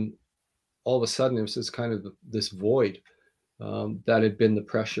realizing all of a sudden it was this kind of this void that had been the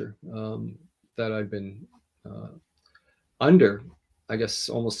pressure that I'd been under, I guess,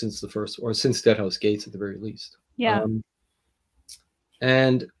 almost since since Deadhouse Gates at the very least. Yeah.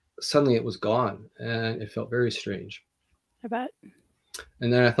 And suddenly it was gone, and it felt very strange. I bet.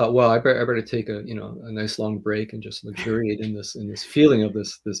 And then I thought, well, I better take a nice long break and just luxuriate in this feeling of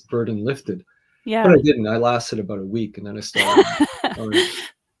this burden lifted. Yeah. But I didn't. I lasted about a week, and then I started on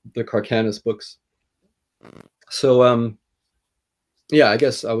the Carcanis books. So yeah, I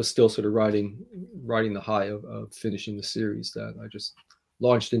guess I was still sort of riding the high of finishing the series that I just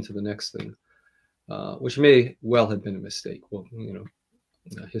launched into the next thing, which may well have been a mistake. Well,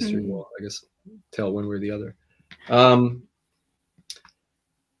 history will, I guess, tell one way or the other.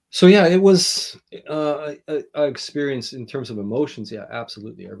 So yeah, it was I experienced in terms of emotions, yeah,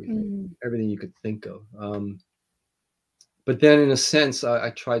 absolutely everything you could think of. But then, in a sense, I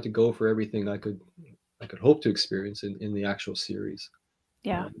tried to go for everything I could hope to experience in the actual series.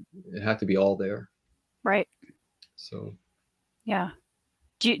 Yeah, it had to be all there. Right. So. Yeah.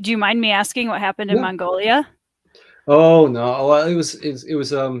 Do you mind me asking what happened in Mongolia? Oh no! Well, it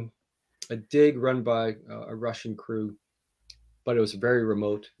was a dig run by a Russian crew, but it was very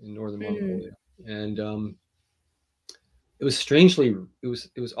remote in northern Mongolia, and it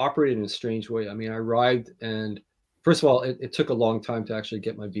was operated in a strange way. I mean, I arrived, and first of all, it took a long time to actually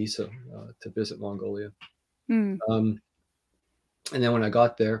get my visa to visit Mongolia. And then when I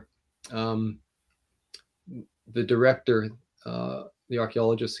got there, the director, the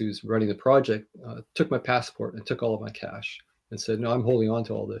archaeologist who's running the project, took my passport and took all of my cash and said, "No, I'm holding on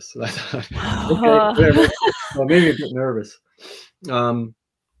to all this." So I thought, okay, whatever. Well, maybe a bit nervous. And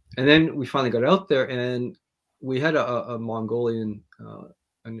then we finally got out there, and we had a Mongolian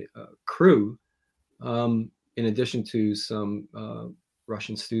crew, in addition to some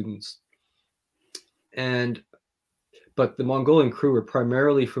Russian students. But the Mongolian crew were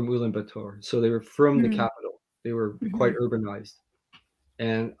primarily from Ulaanbaatar, so they were from the capital. They were quite urbanized,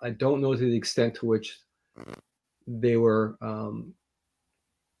 and I don't know to the extent to which they were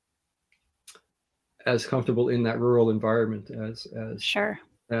as comfortable in that rural environment as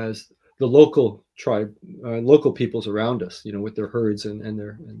the local tribe, local peoples around us, with their herds and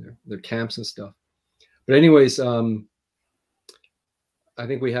their camps and stuff. But anyways, I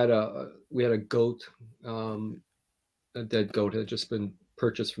think we had a goat, a dead goat had just been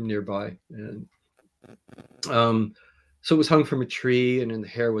purchased from nearby, and so it was hung from a tree, and then the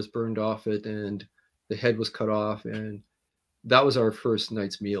hair was burned off it, and the head was cut off, and that was our first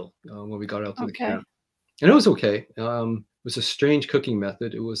night's meal when we got out to the camp. And it was okay. It was a strange cooking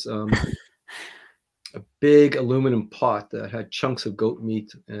method. It was a big aluminum pot that had chunks of goat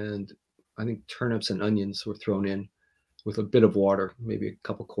meat, and I think turnips and onions were thrown in with a bit of water, maybe a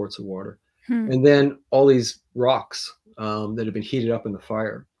couple quarts of water. And then all these rocks that had been heated up in the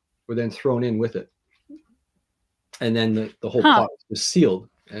fire were then thrown in with it. And then the whole pot was sealed,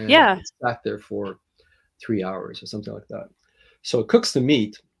 and it sat there for 3 hours or something like that. So it cooks the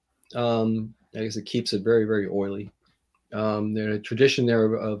meat. I guess it keeps it very, very oily. There's a tradition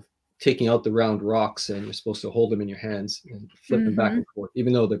there of taking out the round rocks, and you're supposed to hold them in your hands and flip them back and forth,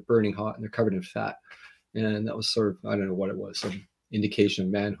 even though they're burning hot and they're covered in fat. And that was sort of, I don't know what it was, some indication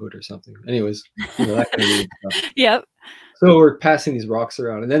of manhood or something. Anyways, you know, that kind of weird stuff. Yep. So we're passing these rocks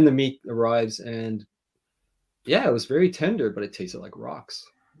around, and then the meat arrives, and yeah, it was very tender, but it tasted like rocks.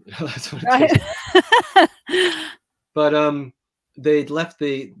 You know, that's what it tasted. But they left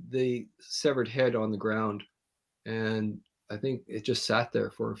the severed head on the ground, and I think it just sat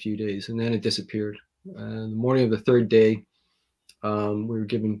there for a few days, and then it disappeared. And the morning of the third day, we were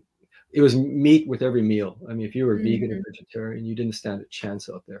given. It was meat with every meal. I mean, if you were vegan or vegetarian, you didn't stand a chance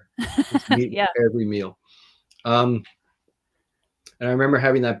out there. It was meat with every meal. And I remember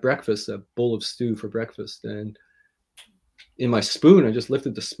having that breakfast, a bowl of stew for breakfast, and in my spoon, I just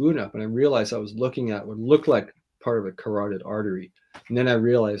lifted the spoon up, and I realized I was looking at what looked like part of a carotid artery. And then I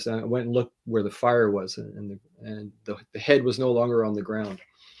realized, I went and looked where the fire was, and the head was no longer on the ground.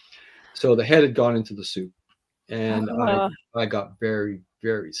 So the head had gone into the soup, and I got very,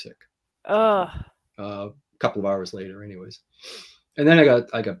 very sick. A couple of hours later, anyways. And then I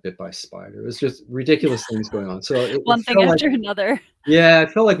got bit by a spider. It was just ridiculous things going on. So one thing after another. Yeah,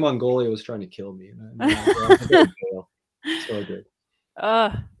 it felt like Mongolia was trying to kill me. So I did.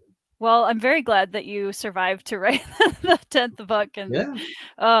 Well, I'm very glad that you survived to write the 10th book, and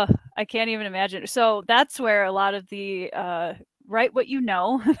I can't even imagine. So that's where a lot of the write what you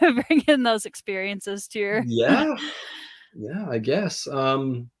know, bring in those experiences to your yeah, I guess.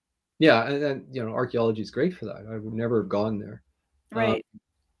 Yeah, and you know, archaeology is great for that. I would never have gone there. Right.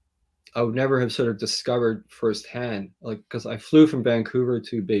 I would never have sort of discovered firsthand, like, because I flew from Vancouver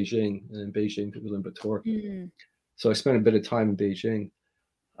to Beijing, and Beijing to Ulaanbaatar. So I spent a bit of time in Beijing.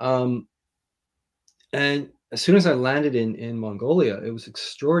 And as soon as I landed in Mongolia, it was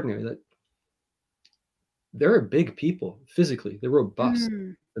extraordinary that there are big people physically. They're robust.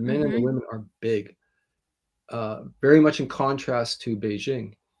 The men and the women are big, very much in contrast to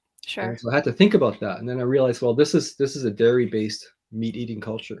Beijing. Sure. And so I had to think about that, and then I realized, well, this is a dairy-based meat-eating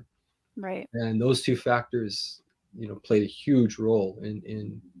culture, right? And those two factors, you know, played a huge role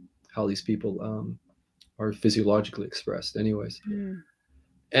in how these people are physiologically expressed, anyways.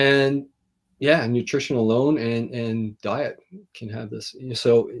 And yeah, nutrition alone and diet can have this.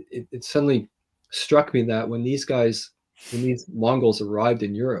 So it suddenly struck me that when these Mongols arrived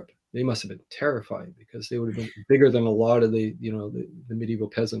in Europe, they must have been terrified, because they would have been bigger than a lot of the medieval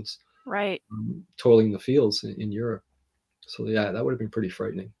peasants, right, toiling the fields in Europe. So yeah, that would have been pretty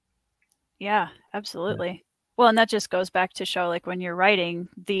frightening. Yeah, absolutely. Yeah. Well, and that just goes back to show, like, when you're writing,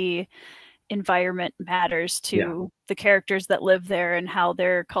 the environment matters to the characters that live there, and how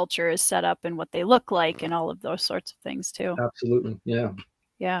their culture is set up, and what they look like, and all of those sorts of things too. Absolutely. Yeah.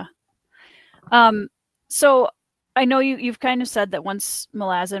 Yeah. So I know you've kind of said that once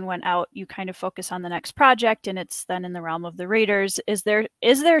Malazan went out, you kind of focus on the next project, and it's then in the realm of the readers. Is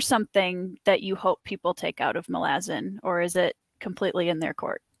there something that you hope people take out of Malazan, or is it completely in their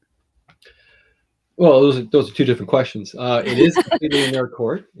court? Well, those are two different questions. It is completely in their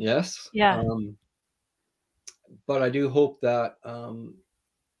court, yes. Yeah. But I do hope that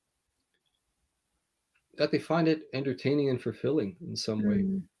that they find it entertaining and fulfilling in some way,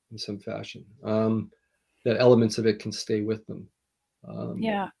 in some fashion. That elements of it can stay with them.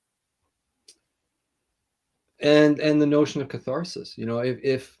 Yeah. And the notion of catharsis, you know, I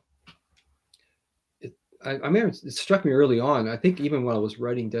remember it struck me early on. I think even when I was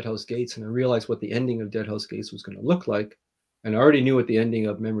writing Deadhouse Gates, and I realized what the ending of Deadhouse Gates was going to look like, and I already knew what the ending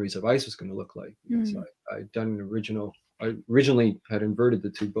of Memories of Ice was going to look like. So I'd done an original. I originally had inverted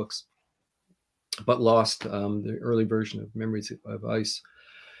the two books, but lost the early version of Memories of Ice.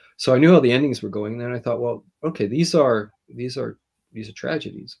 So I knew how the endings were going. And then I thought, well, okay, these are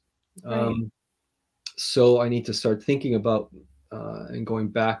tragedies. Right. So I need to start thinking about and going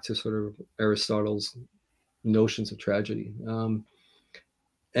back to sort of Aristotle's notions of tragedy,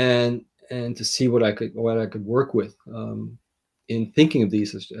 and to see what I could work with in thinking of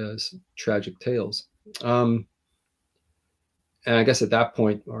these as tragic tales. And I guess at that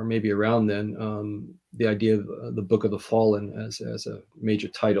point, or maybe around then, the idea of the Book of the Fallen as a major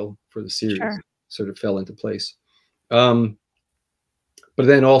title for the series sort of fell into place. But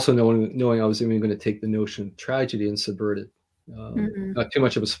then also knowing I was even going to take the notion of tragedy and subvert it, Not too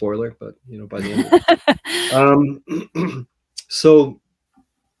much of a spoiler, but by the end of it. So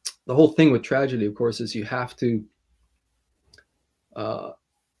the whole thing with tragedy, of course, is you have to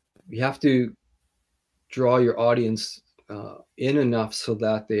draw your audience in enough so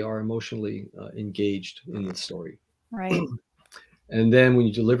that they are emotionally engaged in the story. Right. And then when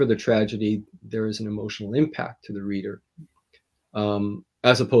you deliver the tragedy, there is an emotional impact to the reader,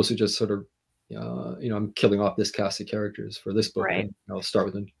 as opposed to just sort of, I'm killing off this cast of characters for this book, Right. and I'll start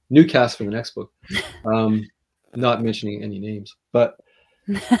with a new cast for the next book. Not mentioning any names, but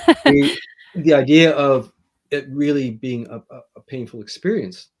the idea of it really being a painful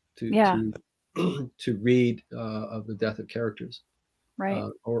experience to to read of the death of characters, right,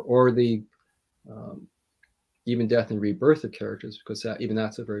 or the even death and rebirth of characters, because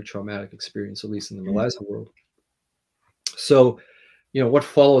that's a very traumatic experience, at least in the Malazan world. So, what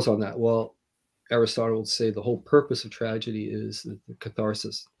follows on that? Well, Aristotle would say the whole purpose of tragedy is the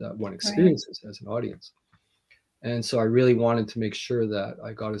catharsis that one experiences as an audience. And so I really wanted to make sure that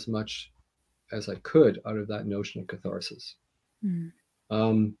I got as much as I could out of that notion of catharsis.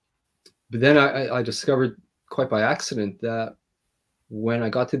 But then I discovered quite by accident that when I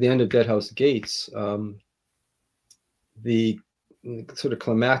got to the end of Deadhouse Gates, the sort of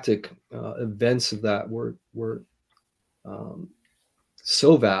climatic events of that were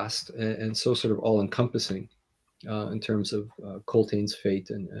so vast and so sort of all-encompassing in terms of Coltane's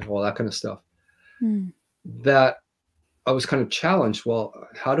fate and all that kind of stuff, that I was kind of challenged. Well,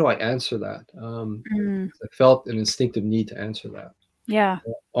 how do I answer that? I felt an instinctive need to answer that. Yeah.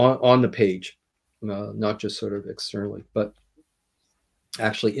 On the page, not just sort of externally, but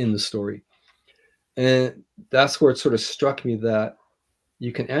actually in the story. And that's where it sort of struck me that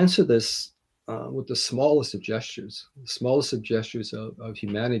you can answer this with the smallest of gestures. The smallest of gestures of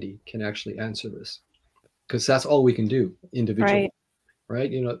humanity can actually answer this, because that's all we can do individually,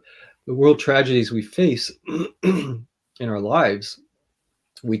 right? The world tragedies we face in our lives,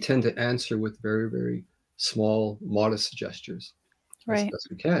 we tend to answer with very, very small, modest gestures as best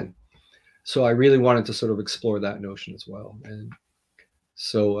we can. So I really wanted to sort of explore that notion as well. And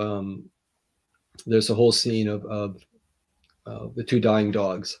so there's a whole scene of the two dying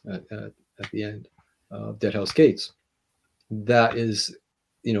dogs at the end of Deadhouse Gates. That is,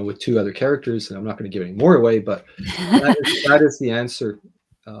 with two other characters, and I'm not going to give any more away, but that is the answer.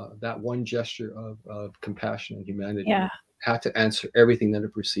 That one gesture of compassion and humanity had to answer everything that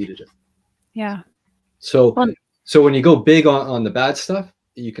had preceded it. Yeah. So when you go big on the bad stuff,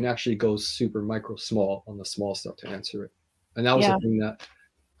 you can actually go super micro small on the small stuff to answer it. And that was the thing that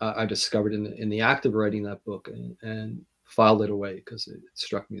I discovered in the act of writing that book, and filed it away because it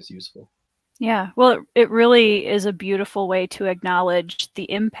struck me as useful. Yeah, well, it really is a beautiful way to acknowledge the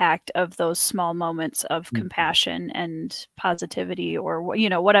impact of those small moments of compassion and positivity, or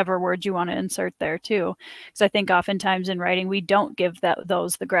whatever words you want to insert there too. Because I think oftentimes in writing we don't give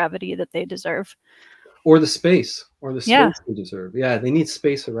those the gravity that they deserve, or the space they deserve. Yeah, they need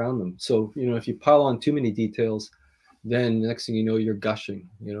space around them. So if you pile on too many details, then the next thing you know, you're gushing,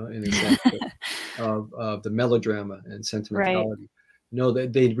 in a sense of the melodrama and sentimentality. No,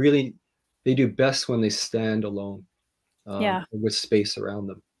 they do best when they stand alone, with space around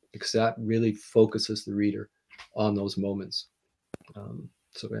them, because that really focuses the reader on those moments.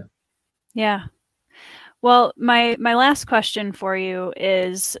 Yeah. Well, my last question for you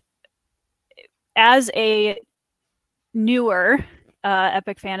is, as a newer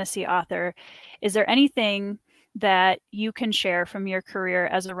epic fantasy author, is there anything that you can share from your career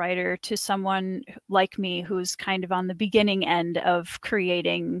as a writer to someone like me who's kind of on the beginning end of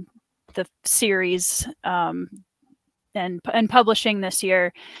creating the series and publishing this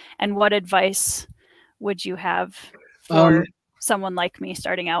year? And what advice would you have for someone like me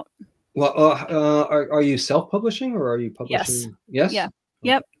starting out? Well, are you self-publishing, or are you publishing? Yes. Yeah. Okay.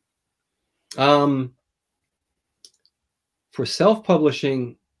 Yep. For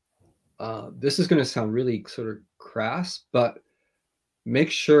self-publishing, this is going to sound really sort of crass, but make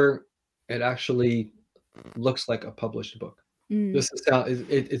sure it actually looks like a published book.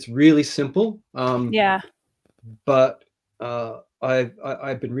 It's really simple. But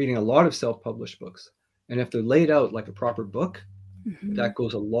I've been reading a lot of self-published books, and if they're laid out like a proper book, that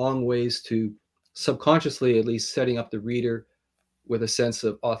goes a long ways to subconsciously at least setting up the reader with a sense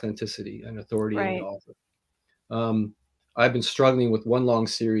of authenticity and authority in the author. I've been struggling with one long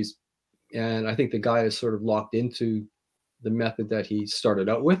series, and I think the guy is sort of locked into the method that he started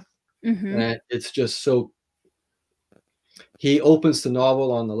out with. And it's just so, he opens the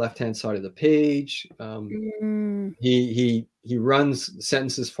novel on the left-hand side of the page. He runs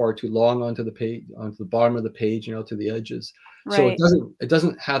sentences far too long onto the page, onto the bottom of the page, to the edges. So Right. it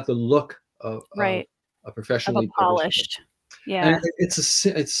doesn't have the look of Right. a Of a professionally published book. polished. And Yeah.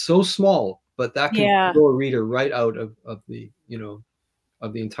 it's so small, but that can Yeah. throw a reader right out of the,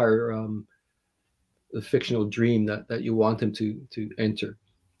 of the entire the fictional dream that you want them to enter.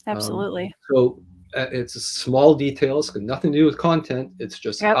 Um, Absolutely. so it's small details, got nothing to do with content. It's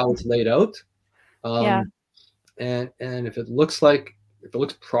just Yep. how it's laid out. Yeah. Um, and if it looks like, if it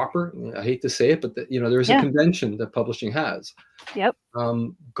looks proper, I hate to say it, but there's a Yeah. convention that publishing has. Yep.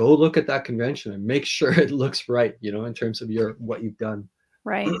 Go look at that convention and make sure it looks right, in terms of what you've done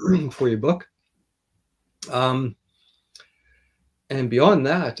Right. for your book. And beyond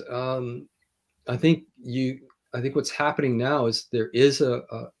that, I think what's happening now is there is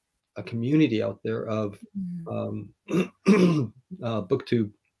a community out there of um,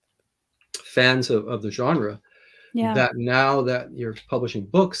 booktube fans of the genre. Yeah. That now that you're publishing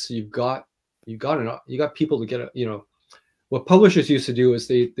books, you got people to get what publishers used to do is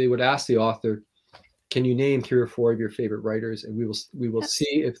they would ask the author, can you name 3 or 4 of your favorite writers, and we will Yes.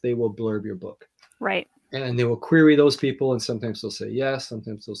 see if they will blurb your book. Right. And they will query those people, and sometimes they'll say yes,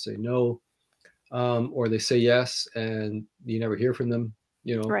 sometimes they'll say no, or they say yes and you never hear from them.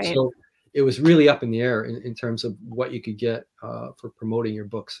 Right. So it was really up in the air in terms of what you could get for promoting your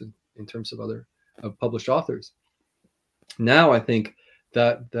books in terms of other published authors. Now I think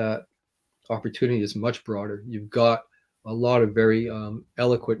that opportunity is much broader. You've got a lot of very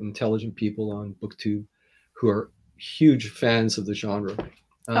eloquent, intelligent people on BookTube who are huge fans of the genre,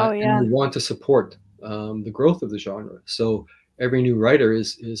 Oh yeah. and want to support the growth of the genre. So every new writer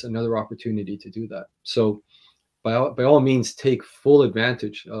is another opportunity to do that. So by all means, take full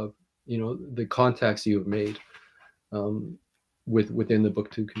advantage of the contacts you have made within the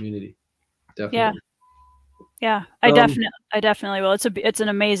BookTube community. Definitely. Yeah. Yeah, I definitely will. It's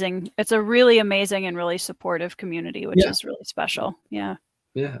a really amazing and really supportive community, which is really special. Yeah.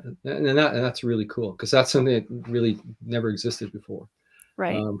 Yeah, and that's really cool, because that's something that really never existed before.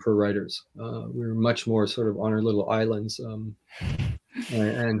 Right. For writers, we were much more sort of on our little islands,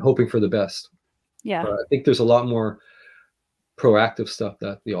 and hoping for the best. Yeah. But I think there's a lot more proactive stuff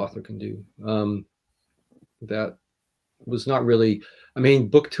that the author can do. That was not really. I mean,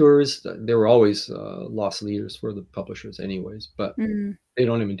 book tours, they were always lost leaders for the publishers anyways, but they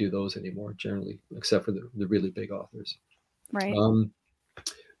don't even do those anymore generally, except for the really big authors. Right.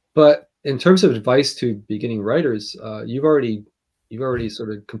 But in terms of advice to beginning writers, you've already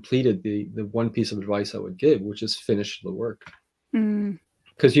sort of completed the one piece of advice I would give, which is finish the work.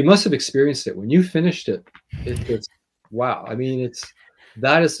 Because you must have experienced it. When you finished it, it's wow. I mean,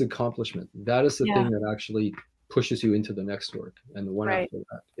 that is the accomplishment. That is the thing that actually pushes you into the next work, and the one after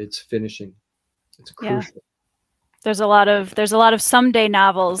that. It's finishing. It's crucial. Yeah. There's a lot of someday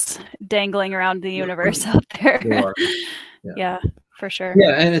novels dangling around the universe out there. There are. Yeah, for sure.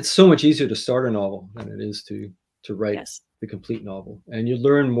 Yeah, and it's so much easier to start a novel than it is to write the complete novel. And you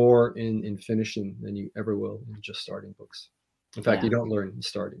learn more in finishing than you ever will in just starting books. In fact, you don't learn in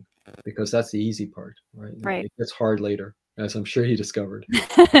starting, because that's the easy part, right? Right. It gets hard later, as I'm sure you discovered.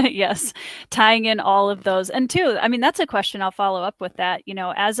 Yes, tying in all of those. And too, I mean, that's a question I'll follow up with that.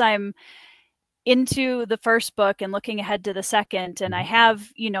 As I'm into the first book and looking ahead to the second, and I have,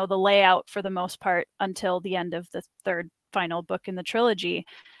 the layout for the most part until the end of the third final book in the trilogy.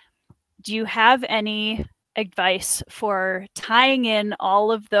 Do you have any advice for tying in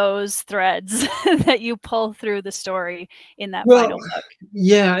all of those threads that you pull through the story in that final book?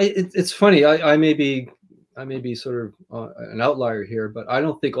 Yeah, it's funny. I may be sort of an outlier here, but I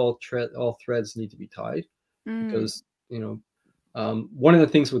don't think all threads need to be tied, because one of the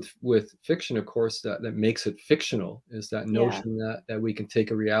things with fiction, of course, that makes it fictional is that notion that we can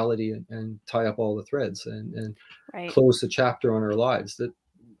take a reality and tie up all the threads and close the chapter on our lives. That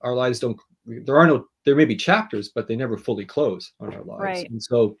our lives don't. There may be chapters, but they never fully close on our lives. Right. And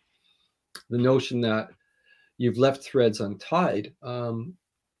so the notion that you've left threads untied,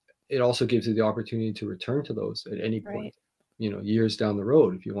 it also gives you the opportunity to return to those at any point, years down the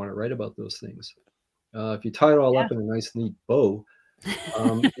road, if you want to write about those things. If you tie it all up in a nice, neat bow,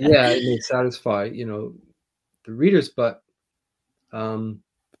 it may satisfy, the readers, but I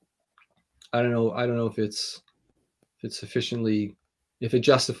don't know if it's sufficially, if it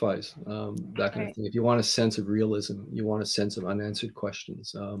justifies that kind of thing. If you want a sense of realism, you want a sense of unanswered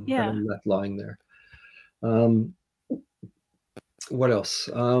questions that are left lying there. What else?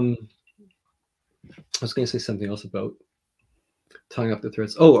 I was going to say something else about tying up the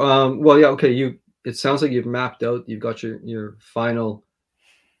threads. Okay. It sounds like you've mapped out. You've got your final.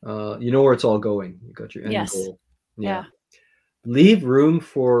 You know where it's all going. You've got your end goal. Yeah. Leave room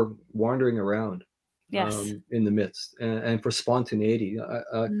for wandering around. Yes. in the midst, and for spontaneity.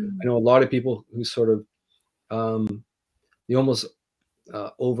 I know a lot of people who sort of they almost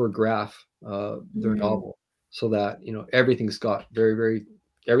overgraph their novel, so that everything's got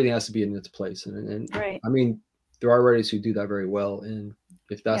everything has to be in its place, and Right. I mean, there are writers who do that very well, and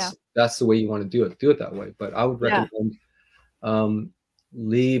if that's the way you want to do it that way. But I would recommend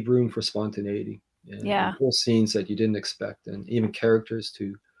leave room for spontaneity, and whole scenes that you didn't expect, and even characters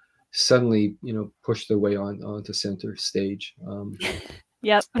to suddenly push their way onto center stage.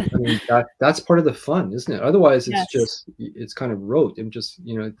 Yep. I mean, that's part of the fun, isn't it? Otherwise it's kind of rote, and just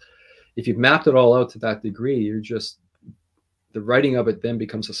if you've mapped it all out to that degree, you're just, the writing of it then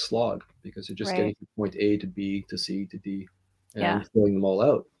becomes a slog, because you're just getting from point A to B to C to D and filling them all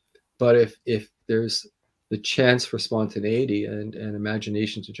out. But if there's the chance for spontaneity and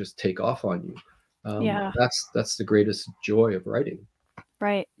imagination to just take off on you, that's the greatest joy of writing.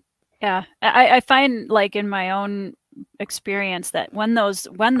 Right. Yeah. I find, like, in my own experience, that when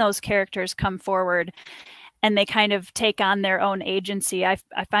those characters come forward and they kind of take on their own agency, I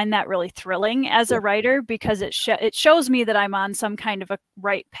find that really thrilling as a writer, because it shows me that I'm on some kind of a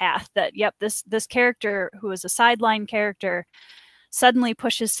right path, that, yep, this character, who is a sideline character, suddenly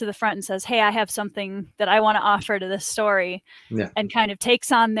pushes to the front and says, hey, I have something that I want to offer to this story, and kind of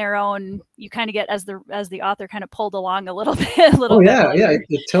takes on their own. You kind of get, as the author, kind of pulled along a little bit.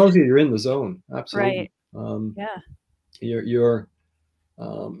 It tells you you're in the zone. Absolutely.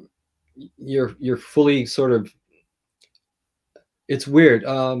 You're fully sort of, it's weird.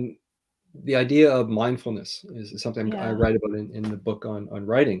 The idea of mindfulness is something I write about in the book on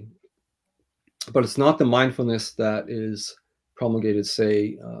writing, but it's not the mindfulness that is promulgated,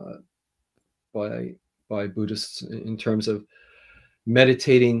 say, by Buddhists, in terms of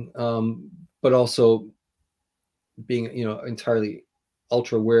meditating, but also being entirely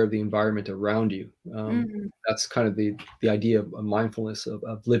ultra aware of the environment around you. That's kind of the idea of mindfulness,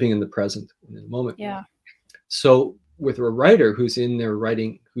 of living in the present, in the moment. So with a writer who's in their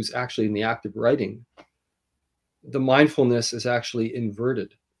writing, who's actually in the act of writing, the mindfulness is actually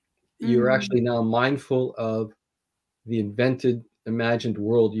inverted. You're actually now mindful of the imagined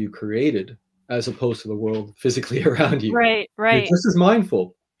world you created, as opposed to the world physically around you. You're just as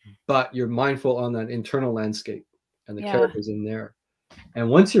mindful, but you're mindful on that internal landscape and the characters in there. And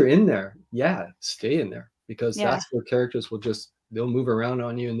once you're in there, stay in there, because that's where characters they'll move around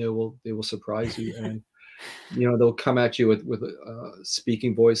on you, and they will surprise you, and they'll come at you with a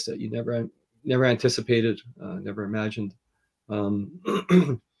speaking voice that you never anticipated, never imagined.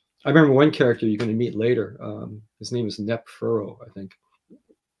 I remember one character you're going to meet later. His name is Nep Furrow, I think.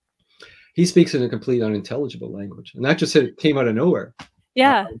 He speaks in a complete unintelligible language, and that just came out of nowhere.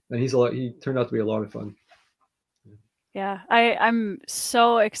 And he turned out to be a lot of fun. Yeah, I'm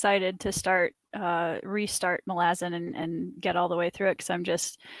so excited to restart Malazan and get all the way through it,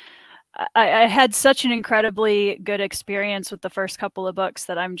 because I had such an incredibly good experience with the first couple of books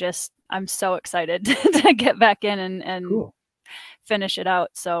that I'm so excited to get back in and finish it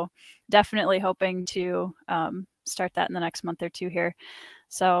out. So definitely hoping to start that in the next month or two here.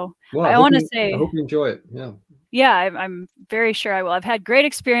 So I want to say, I hope you enjoy it. Yeah, I'm very sure I will. I've had great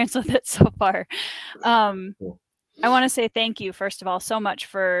experience with it so far. I want to say thank you, first of all, so much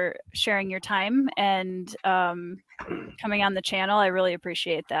for sharing your time and coming on the channel. I really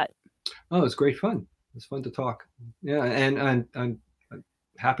appreciate that. Oh, it's great fun. It's fun to talk. Yeah, and I'm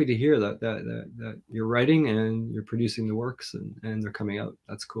happy to hear that you're writing and you're producing the works, and they're coming out.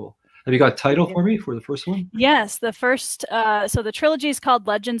 That's cool. Have you got a title for me for the first one? Yes, the first. So the trilogy is called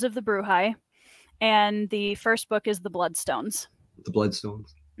Legends of the Bruhai, and the first book is The Bloodstones. The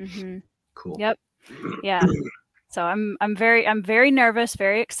Bloodstones. Cool. Yep. Yeah. So I'm very nervous,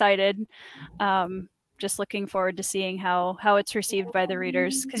 very excited. Just looking forward to seeing how it's received by the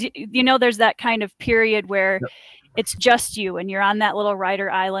readers, because there's that kind of period where it's just you, and you're on that little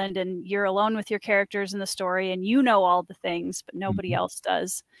writer island, and you're alone with your characters in the story, and all the things, but nobody else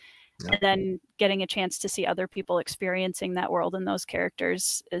does. And then getting a chance to see other people experiencing that world and those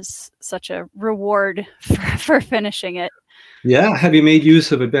characters is such a reward for finishing it. Yeah. Have you made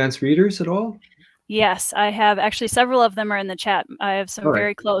use of advanced readers at all? Yes, I have. Actually, several of them are in the chat. I have some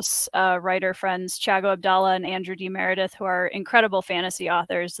very close writer friends, Thiago Abdallah and Andrew D. Meredith, who are incredible fantasy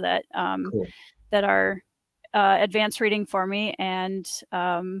authors that that are advanced reading for me. And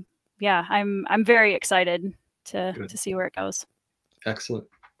yeah, I'm very excited to see where it goes. Excellent.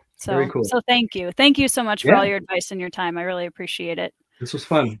 So, very cool. So thank you. Thank you so much for all your advice and your time. I really appreciate it. This was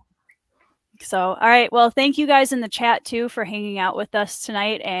fun. So, all right. Well, thank you guys in the chat too for hanging out with us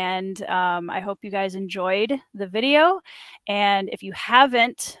tonight. And I hope you guys enjoyed the video. And if you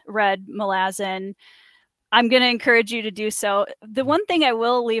haven't read Malazan, I'm going to encourage you to do so. The one thing I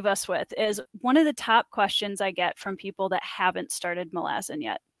will leave us with is one of the top questions I get from people that haven't started Malazan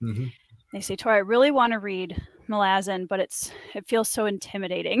yet. Mm-hmm. They say, Tori, I really want to read Malazan, but it feels so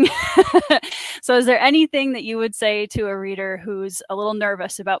intimidating. So is there anything that you would say to a reader who's a little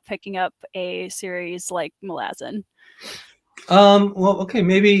nervous about picking up a series like Malazan? Well, okay,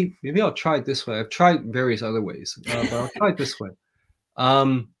 maybe I'll try it this way. I've tried various other ways, but I'll try it this way.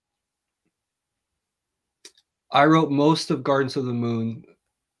 I wrote most of Gardens of the Moon,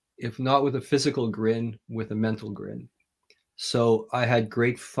 if not with a physical grin, with a mental grin. So I had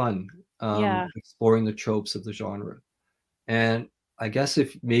great fun exploring the tropes of the genre. And I guess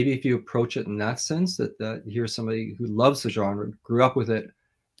if you approach it in that sense, that here's somebody who loves the genre, grew up with it,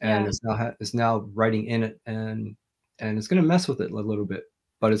 and is now writing in it, and is going to mess with it a little bit,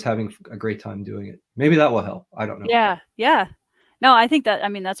 but is having a great time doing it. Maybe that will help. I don't know. Yeah. No, I think that, I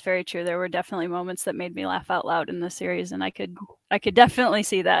mean, that's very true. There were definitely moments that made me laugh out loud in the series, and I could definitely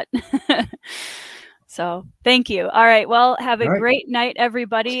see that. So thank you. All right. Well, have a great night,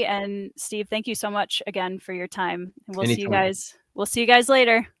 everybody. And Steve, thank you so much again for your time. And we'll see you guys. We'll see you guys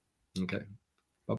later. Okay.